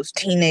those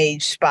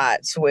teenage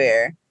spots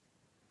where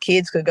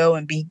kids could go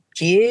and be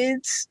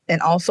kids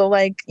and also,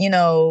 like,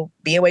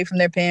 be away from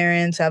their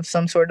parents, have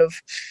some sort of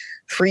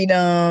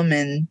freedom,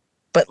 and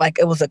but like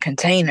it was a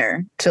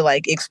container to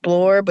like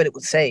explore, but it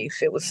was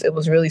safe. It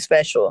was really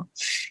special.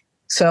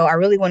 So I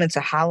really wanted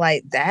to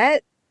highlight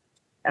that,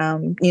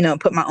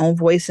 put my own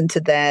voice into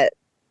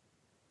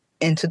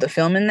the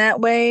film in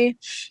that way.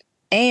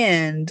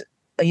 And,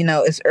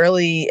 as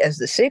early as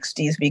the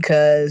 60s,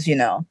 because,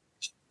 60s,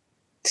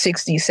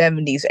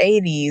 70s,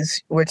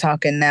 80s, we're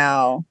talking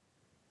now,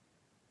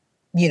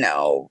 you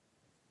know,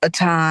 a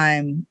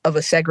time of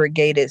a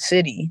segregated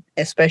city,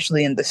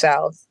 especially in the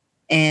South.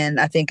 And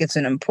I think it's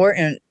an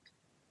important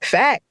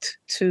fact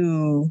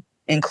to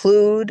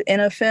include in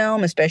a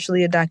film,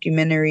 especially a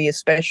documentary,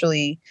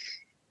 especially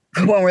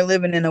when we're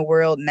living in a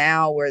world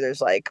now where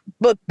there's like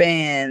book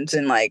bans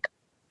and like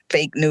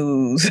fake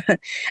news.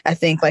 I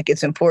think like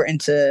it's important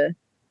to,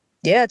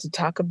 yeah, to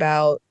talk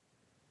about,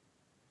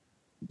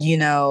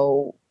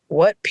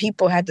 what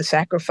people had to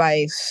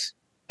sacrifice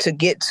to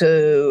get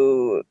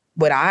to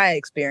what I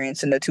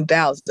experienced in the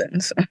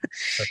 2000s.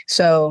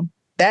 So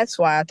that's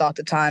why I thought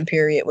the time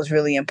period was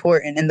really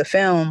important. In the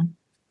film,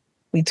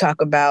 we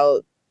talk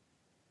about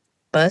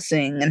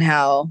busing and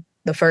how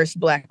the first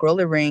Black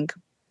roller rink,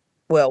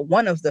 well,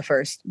 one of the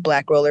first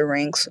Black roller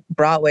rinks,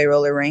 Broadway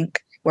roller rink,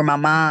 where my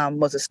mom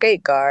was a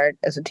skate guard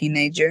as a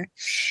teenager,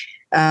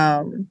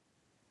 um,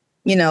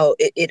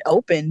 it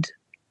opened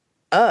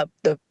up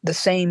the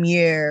same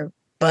year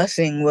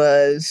busing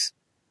was,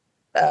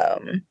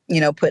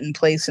 put in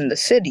place in the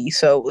city.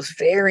 So it was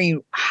very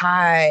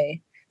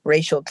high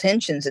racial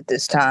tensions at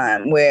this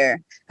time where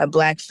a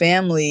Black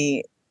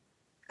family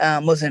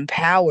was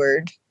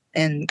empowered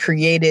and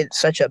created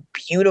such a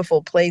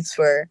beautiful place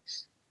for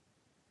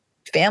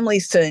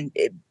families to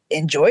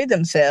enjoy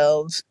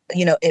themselves,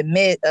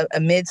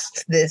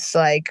 amidst this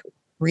like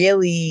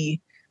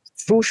really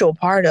crucial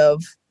part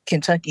of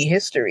Kentucky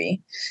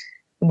history,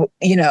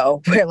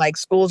 where like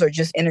schools are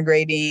just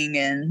integrating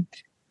and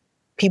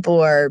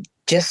people are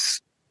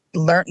just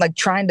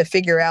trying to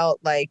figure out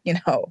like,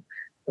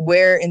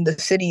 where in the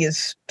city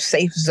is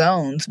safe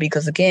zones.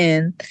 Because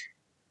again,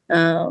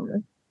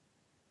 um,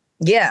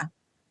 yeah,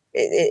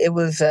 it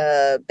was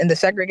in the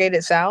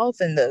segregated South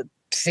in the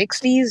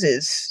 60s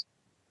is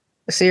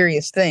a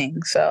serious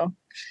thing. So,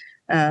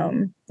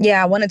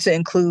 yeah, I wanted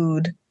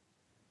to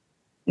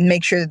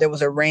make sure that there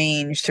was a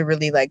range to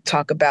really like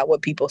talk about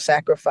what people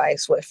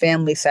sacrifice, what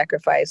families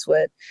sacrifice,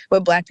 what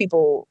Black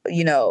people,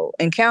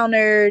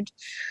 encountered,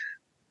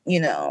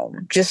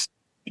 just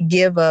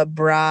give a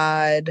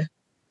broad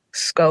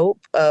scope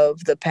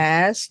of the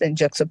past and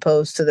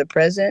juxtaposed to the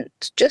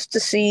present, just to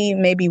see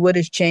maybe what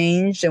has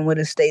changed and what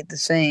has stayed the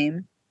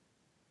same.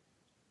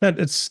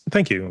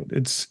 Thank you.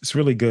 It's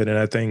really good, and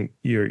I think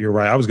you're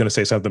right. I was going to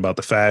say something about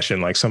the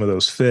fashion, like some of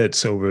those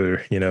fits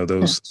over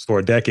those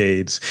 4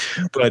 decades,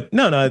 but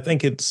no, I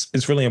think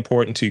it's really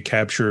important to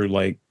capture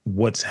like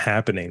what's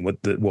happening,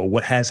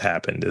 what has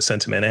happened, the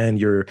sentiment, and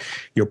your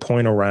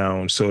point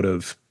around sort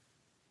of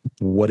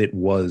what it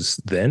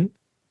was then,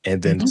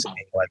 and then seeing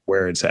like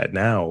where it's at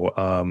now.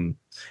 And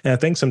I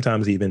think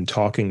sometimes even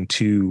talking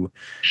to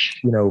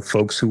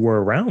folks who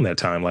were around that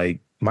time, like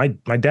my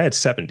dad's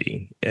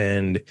 70,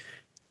 and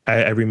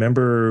I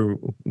remember it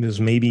was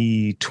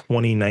maybe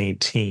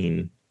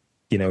 2019,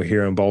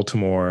 here in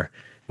Baltimore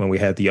when we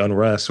had the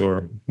unrest,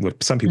 or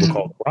what some people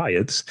call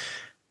riots.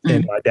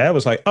 And my dad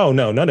was like, "Oh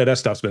no, none of that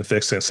stuff's been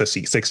fixed since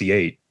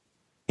 68."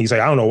 He's like,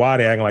 "I don't know why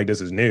they acting like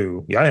this is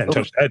new. Yeah, I hadn't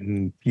touched that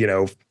in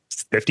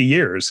 50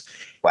 years."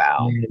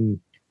 Wow. And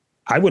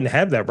I wouldn't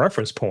have that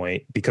reference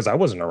point because I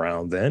wasn't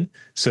around then.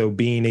 So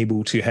being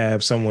able to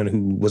have someone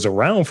who was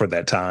around for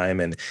that time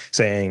and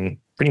saying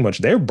pretty much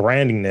they're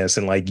branding this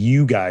and like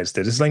you guys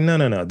did, it's like,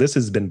 no, this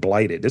has been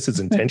blighted. This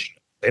is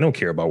intentional. They don't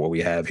care about what we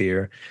have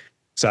here.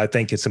 So I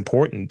think it's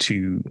important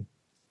to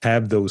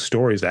have those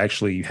stories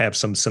actually have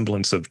some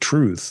semblance of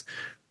truth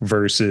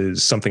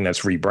versus something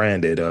that's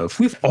rebranded of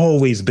we've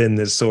always been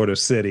this sort of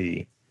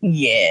city, this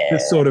Yeah.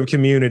 sort of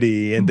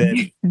community. And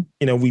then,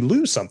 we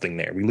lose something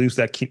there. We lose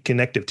that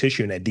connective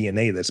tissue and that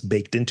DNA that's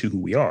baked into who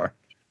we are.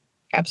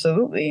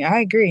 Absolutely. I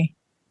agree.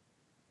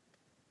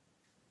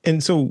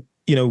 And so,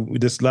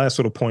 this last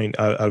sort of point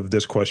of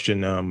this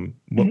question,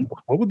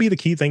 what would be the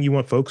key thing you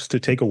want folks to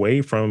take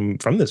away from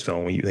this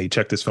film when they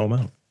check this film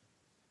out?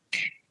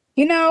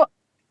 You know,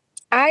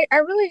 I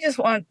really just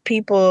want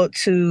people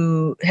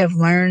to have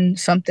learned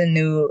something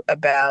new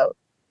about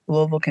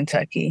Louisville,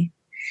 Kentucky.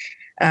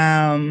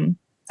 I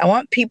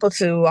want people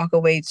to walk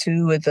away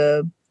too with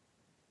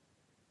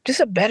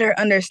just a better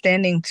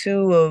understanding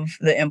too of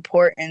the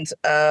importance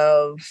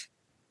of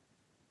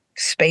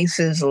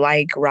spaces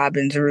like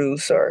Robin's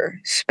Roost or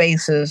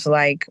spaces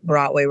like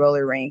Broadway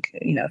Roller Rink.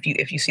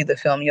 If you see the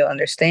film, you'll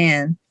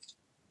understand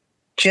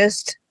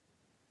just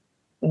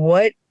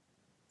what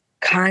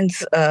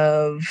kinds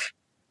of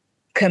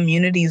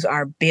communities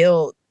are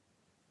built,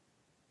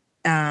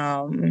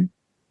 um,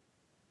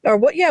 or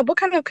what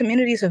kind of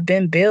communities have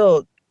been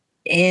built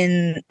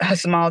in a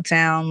small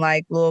town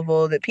like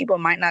Louisville that people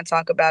might not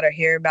talk about or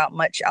hear about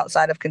much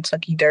outside of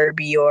Kentucky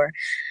Derby or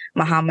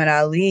Muhammad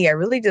Ali. I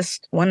really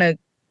just I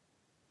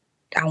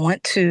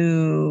want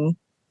to,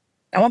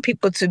 I want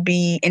people to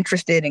be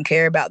interested and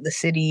care about the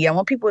city. I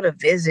want people to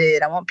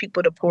visit. I want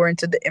people to pour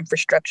into the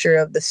infrastructure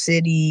of the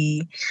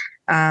city.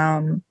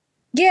 Um,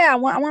 yeah, I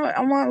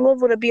want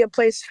Louisville to be a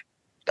place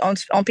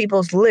on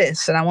people's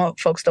lists, and I want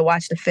folks to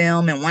watch the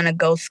film and want to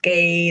go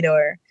skate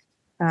or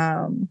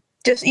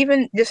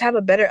just have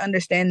a better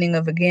understanding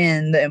of,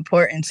 again, the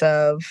importance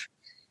of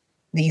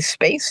these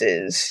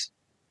spaces,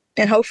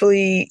 and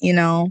hopefully,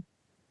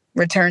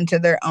 return to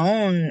their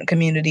own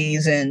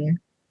communities and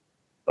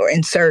or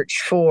in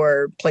search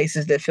for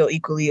places that feel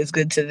equally as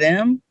good to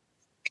them.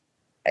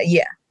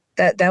 Yeah,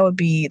 that would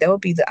be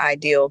the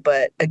ideal.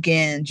 But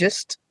again,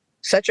 just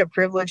such a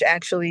privilege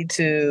actually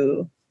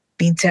to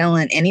be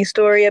telling any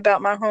story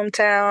about my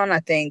hometown. I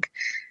think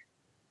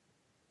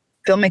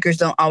filmmakers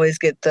don't always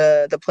get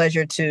the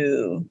pleasure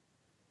to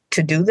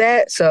do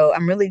that. So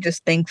I'm really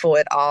just thankful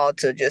at all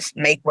to just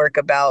make work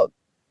about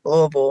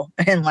Louisville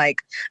and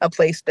like a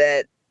place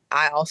that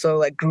I also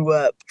like grew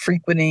up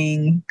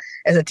frequenting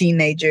as a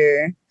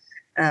teenager.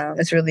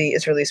 It's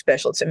really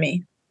special to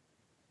me.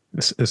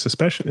 It's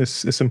especially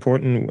it's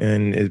important,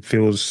 and it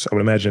feels, I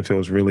would imagine it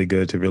feels really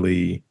good to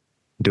really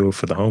do it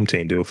for the home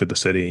team, do it for the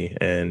city.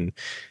 And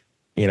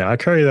I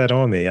carry that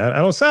on me. I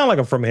don't sound like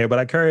I'm from here, but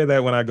I carry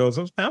that when I go.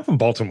 So I'm from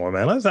Baltimore,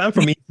 man. I'm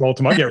from East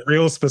Baltimore. I get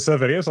real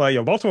specific. It's like,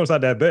 yo, Baltimore's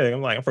not that big.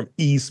 I'm like, I'm from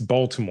East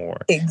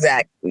Baltimore.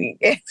 Exactly.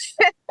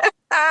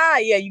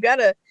 Yeah, you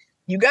gotta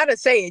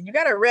say it. You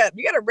gotta rep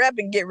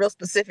and get real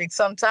specific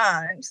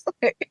sometimes.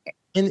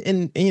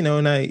 And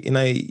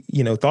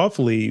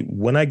thoughtfully,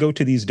 when I go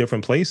to these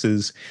different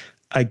places,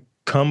 I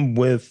come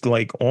with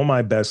like on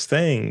my best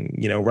thing,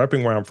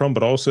 repping where I'm from,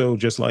 but also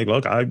just like,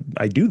 look, I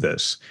do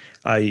this.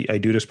 I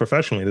do this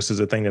professionally. This is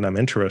a thing that I'm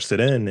interested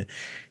in.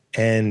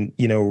 And,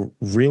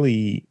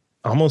 really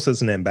almost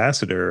as an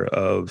ambassador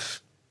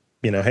of,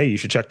 hey, you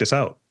should check this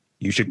out.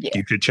 Yeah.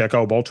 You should check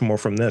out Baltimore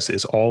from this.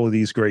 It's all of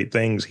these great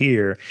things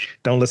here.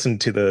 Don't listen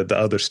to the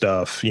other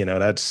stuff.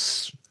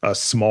 That's a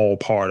small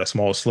part, a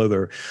small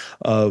slither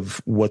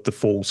of what the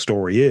full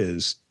story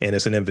is. And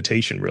it's an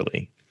invitation,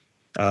 really.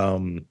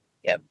 Um,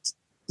 Yep.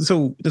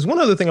 so there's one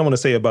other thing I want to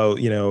say about,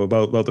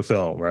 about the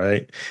film,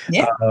 right?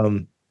 Yeah.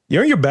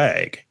 You're in your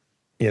bag.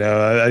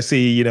 I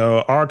see,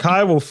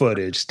 archival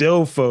footage,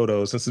 still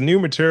photos, and some new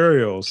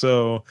material.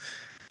 So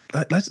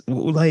let's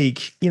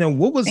like,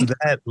 what was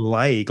that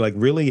like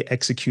really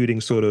executing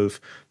sort of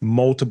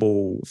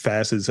multiple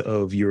facets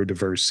of your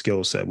diverse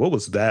skill set? What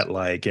was that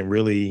like? And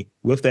really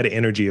with that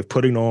energy of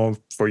putting on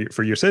for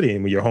your city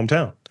and your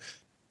hometown?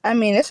 I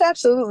mean, it's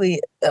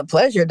absolutely a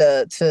pleasure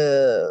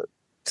to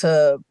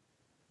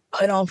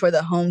put on for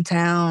the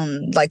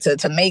hometown, like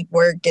to make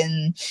work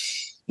and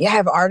you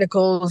have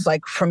articles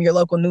like from your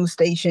local news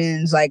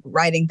stations, like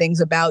writing things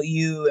about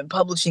you and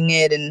publishing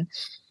it, and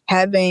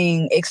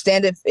having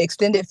extended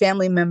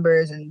family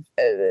members and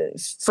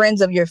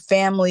friends of your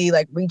family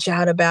like reach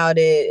out about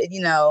it.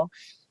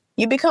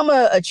 You become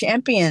a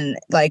champion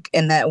like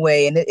in that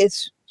way, and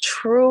it's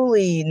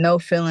truly no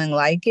feeling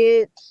like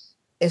it,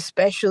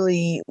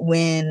 especially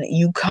when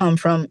you come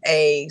from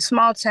a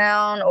small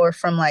town or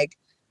from like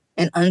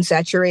an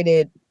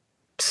unsaturated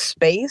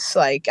space.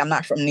 Like I'm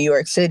not from New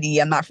York City.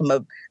 I'm not from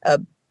a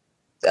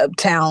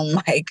town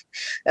like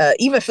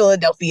even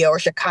Philadelphia or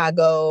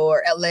Chicago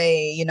or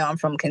LA. I'm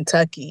from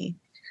Kentucky.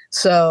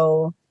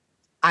 So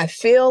I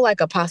feel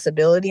like a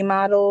possibility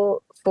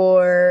model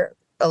for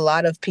a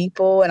lot of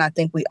people. And I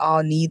think we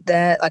all need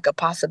that. Like a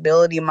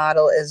possibility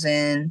model is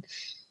in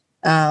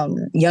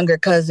younger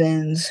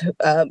cousins.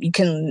 You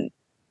can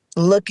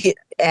look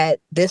at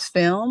this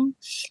film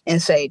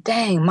and say,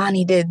 dang,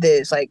 Mani did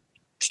this. Like,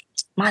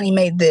 Mani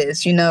made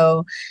this,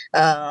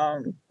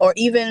 or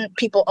even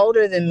people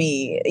older than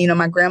me.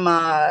 My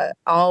grandma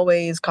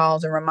always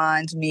calls and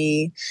reminds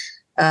me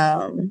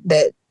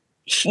that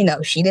she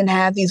didn't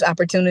have these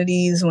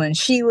opportunities when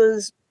she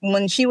was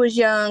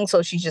young,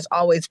 so she's just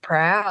always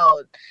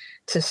proud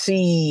to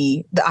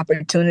see the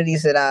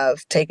opportunities that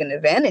I've taken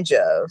advantage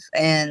of.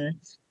 And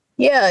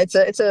yeah,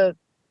 it's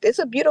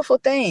a beautiful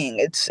thing.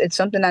 It's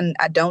something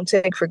I don't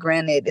take for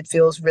granted. It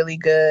feels really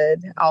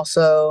good.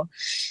 Also,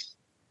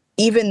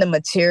 even the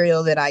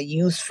material that I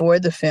used for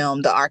the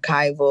film, the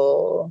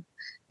archival,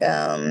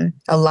 a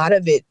lot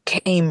of it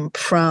came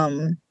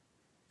from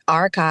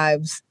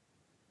archives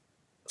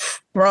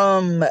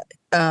from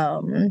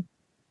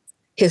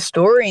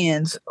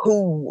historians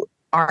who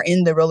are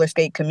in the roller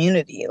skate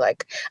community.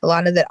 Like a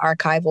lot of that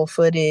archival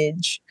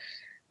footage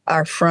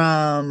are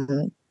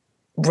from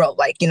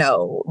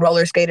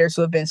roller skaters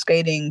who have been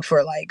skating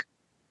for like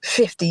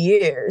 50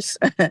 years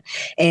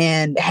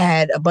and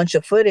had a bunch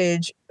of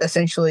footage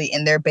essentially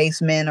in their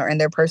basement or in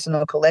their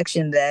personal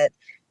collection that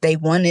they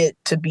wanted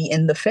to be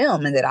in the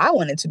film and that I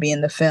wanted to be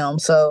in the film.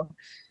 So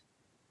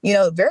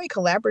very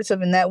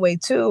collaborative in that way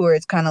too, where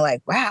it's kind of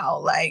like,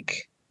 wow,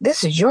 like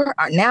this is your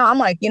art. Now I'm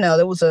like,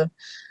 there was a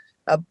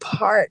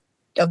part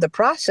of the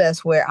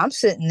process where I'm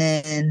sitting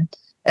in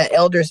an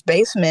elder's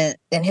basement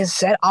in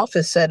his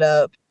office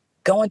setup,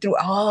 going through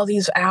all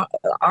these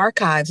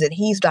archives that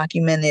he's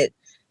documented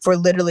for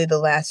literally the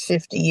last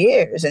 50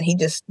 years. And he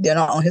just did it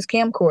on his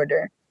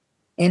camcorder.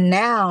 And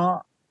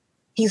now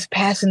he's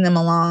passing them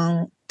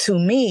along to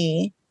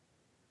me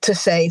to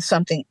say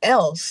something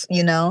else,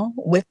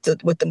 with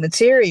the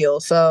material.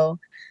 So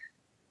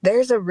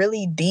there's a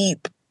really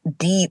deep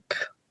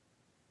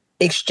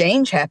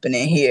exchange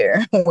happening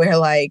here where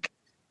like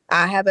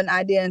I have an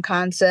idea and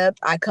concept,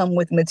 I come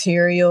with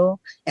material,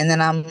 and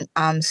then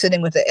I'm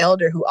sitting with the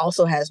elder who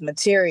also has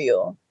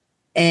material.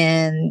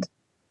 And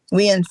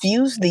we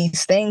infuse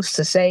these things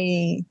to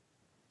say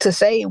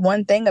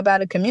one thing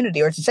about a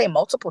community, or to say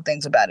multiple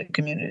things about a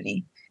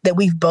community that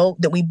we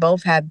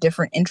both have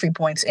different entry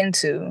points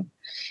into.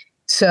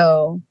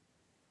 So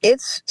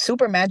it's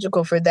super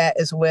magical for that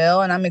as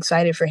well. And I'm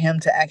excited for him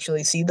to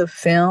actually see the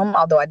film,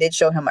 although I did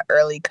show him an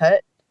early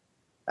cut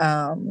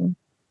um,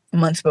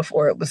 months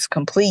before it was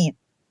complete.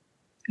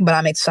 But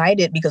I'm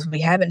excited because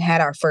we haven't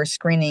had our first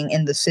screening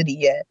in the city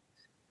yet.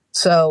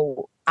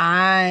 So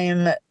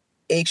I'm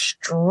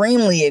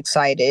extremely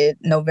excited.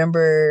 I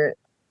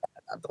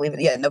believe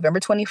it, yeah, November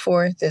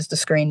 24th is the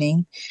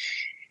screening.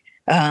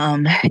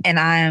 And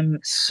I'm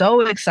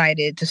so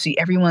excited to see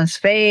everyone's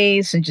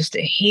face and just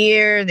to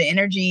hear the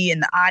energy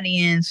in the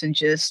audience and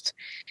just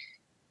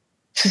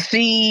to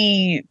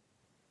see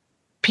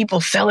people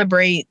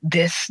celebrate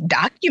this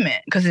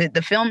document, because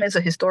the film is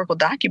a historical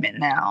document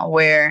now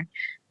where,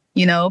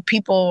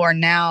 people are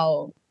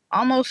now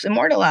almost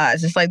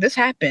immortalized. It's like this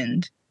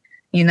happened,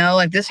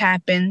 like this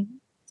happened,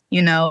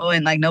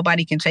 and like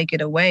nobody can take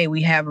it away.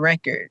 We have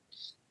record.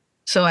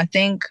 So I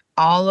think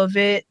all of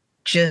it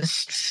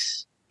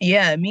just,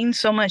 yeah, it means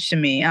so much to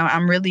me.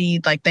 I'm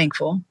really like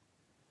thankful.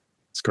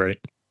 It's great.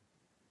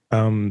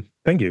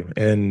 Thank you.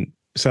 And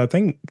so I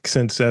think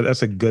since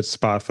that's a good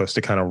spot for us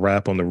to kind of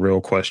wrap on the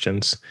real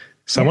questions.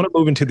 So I Yeah. want to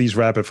move into these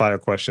rapid fire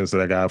questions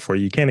that I got for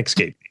you. You can't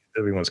escape.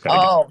 Everyone's going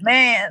to get. Oh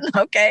man.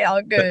 Okay,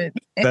 all good.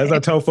 As I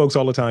tell folks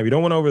all the time, you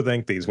don't want to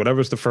overthink these.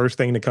 Whatever's the first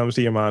thing that comes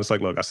to your mind, it's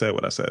like, look, I said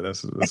what I said.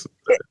 This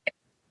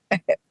all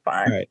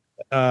Fine.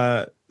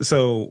 right.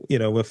 So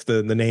with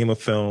the name of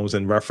films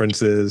and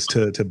references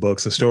to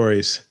books and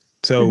stories.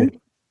 So Mhm.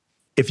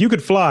 if you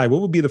could fly,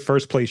 what would be the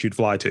first place you'd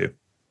fly to?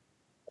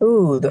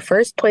 Ooh, the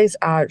first place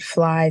I'd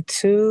fly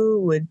to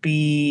would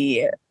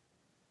be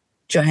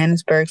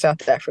Johannesburg,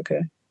 South Africa.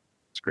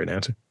 That's a great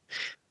answer.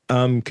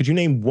 Could you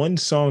name one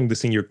song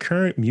that's in your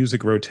current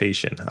music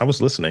rotation? I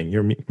was listening.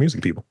 You're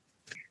music people.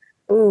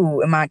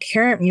 Ooh, in my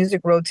current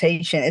music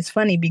rotation, it's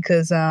funny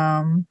because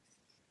on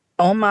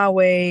my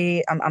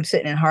way, I'm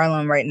sitting in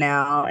Harlem right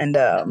now, and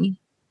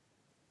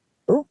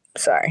ooh,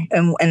 sorry,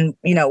 and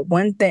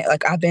one thing,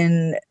 like I've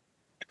been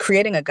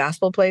creating a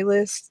gospel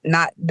playlist.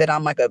 Not that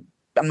I'm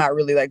not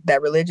really like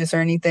that religious or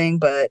anything,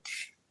 but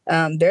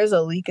there's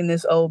a leak in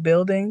this old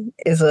building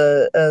is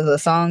a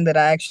song that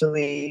I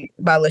actually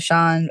by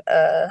LaShawn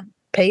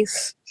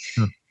Pace.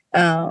 Hmm.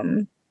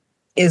 Um,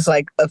 is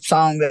like a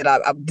song that I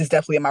is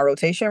definitely in my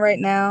rotation right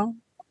now,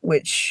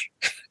 which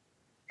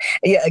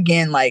yeah,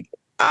 again, like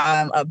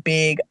I'm a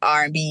big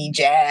R&B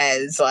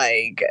jazz,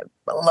 like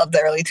I love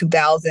the early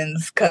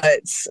 2000s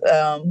cuts.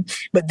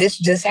 But this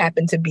just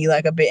happened to be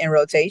like a bit in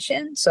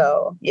rotation.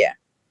 So yeah.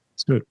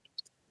 It's good.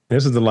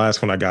 This is the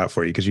last one I got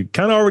for you because you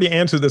kind of already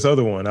answered this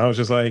other one. I was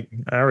just like,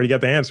 I already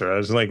got the answer. I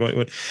was like,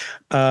 what?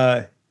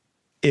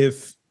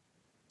 If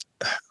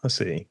let's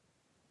see,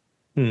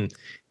 hmm,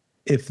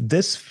 if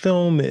this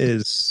film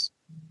is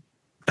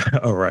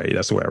all right,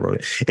 that's the way I wrote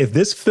it. If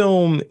this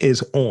film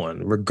is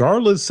on,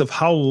 regardless of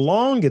how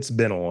long it's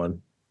been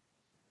on,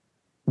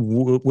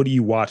 what are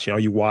you watching? Are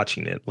you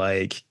watching it?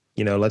 Like,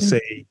 let's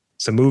say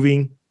it's a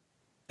movie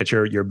that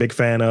you're a big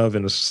fan of,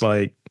 and it's just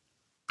like,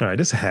 all right,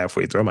 this is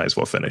halfway through. I might as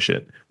well finish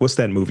it. What's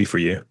that movie for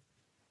you?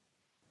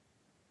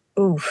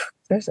 Oof,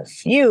 there's a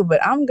few,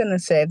 but I'm gonna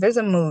say if there's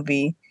a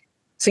movie.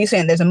 So you're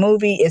saying there's a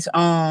movie, it's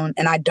on,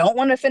 and I don't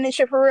want to finish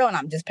it for real, and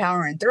I'm just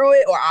powering through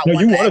it, or I No,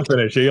 want you to want to actually.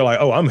 finish it. You're like,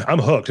 oh, I'm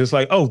hooked. It's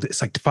like, oh,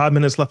 it's like 5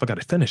 minutes left. I got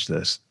to finish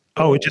this.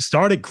 Oh, it Oh, just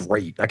started.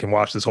 Great. I can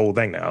watch this whole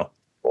thing now.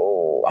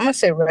 oh, I'm gonna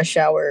say Rush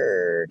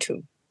Hour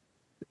 2.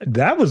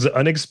 That was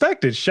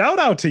unexpected. Shout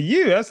out to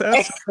you. That's a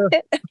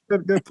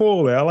good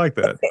pull there. I like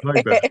that. I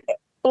like that.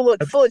 Full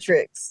of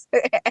tricks.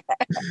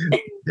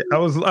 I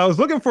was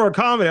looking for a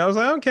comedy. I was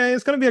like, okay,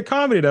 it's gonna be a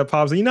comedy that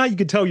pops. And you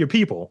can tell your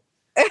people.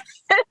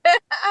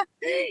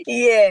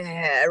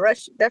 Yeah,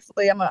 Rush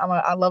definitely.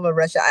 I love a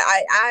Rush.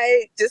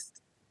 I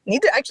just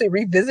need to actually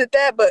revisit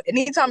that. But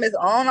anytime it's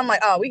on, I'm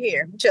like, oh, we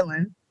here, I'm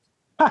chilling.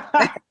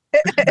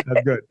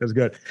 That's good. That's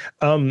good.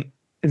 Um,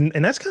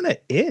 and that's kind of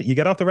it. You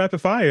got off the rapid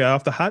fire,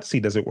 off the hot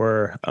seat, as it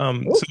were.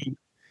 Ooh, So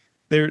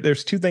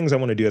there's two things I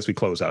want to do as we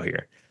close out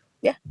here.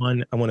 yeah.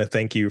 One, I want to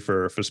thank you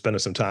for spending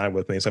some time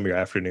with me, some of your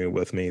afternoon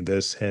with me.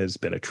 This has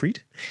been a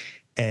treat.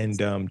 And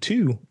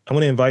two, I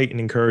want to invite and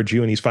encourage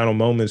you in these final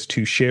moments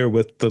to share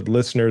with the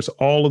listeners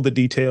all of the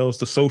details,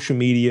 the social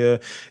media,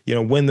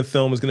 when the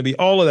film is going to be,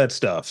 all of that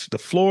stuff. The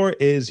floor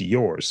is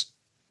yours.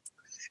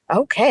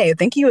 Okay,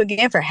 thank you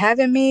again for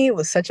having me. It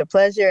was such a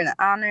pleasure and an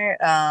honor.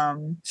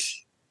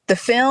 The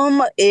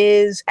film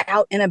is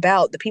out and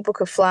about. The People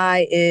Could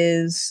Fly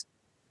is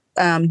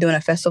doing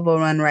a festival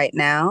run right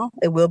now.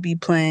 It will be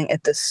playing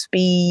at the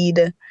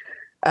Speed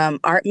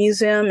Art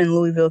Museum in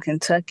Louisville,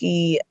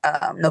 Kentucky,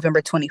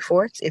 November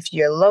 24th, if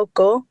you're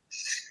local.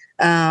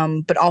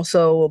 But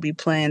also we'll be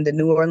playing the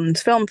New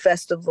Orleans Film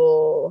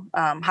Festival,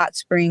 Hot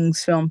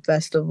Springs Film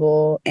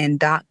Festival, and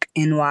Doc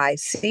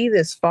NYC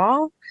this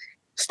fall.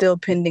 Still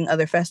pending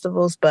other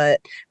festivals,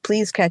 but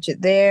please catch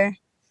it there.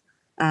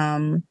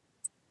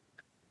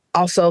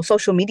 Also,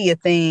 social media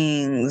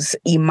things.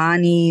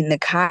 Imani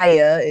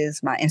Nikaya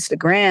is my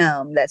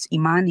Instagram. That's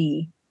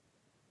Imani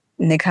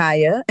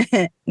Nikaya.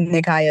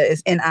 Nikaya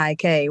is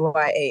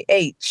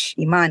Nikyah.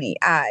 Imani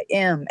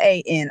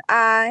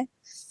Imani.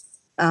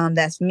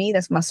 That's me.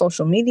 That's my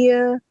social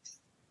media.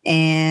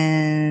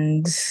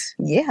 And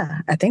yeah,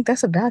 I think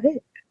that's about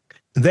it.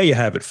 There you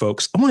have it,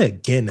 folks. I want to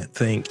again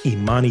thank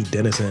Imani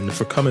Dennison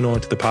for coming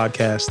on to the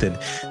podcast and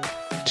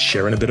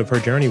sharing a bit of her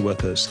journey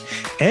with us.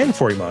 And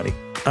for Imani,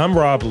 I'm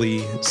Rob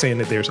Lee, saying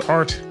that there's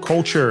art,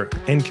 culture,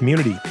 and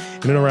community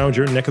in and around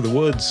your neck of the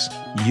woods.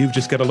 You've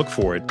just got to look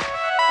for it.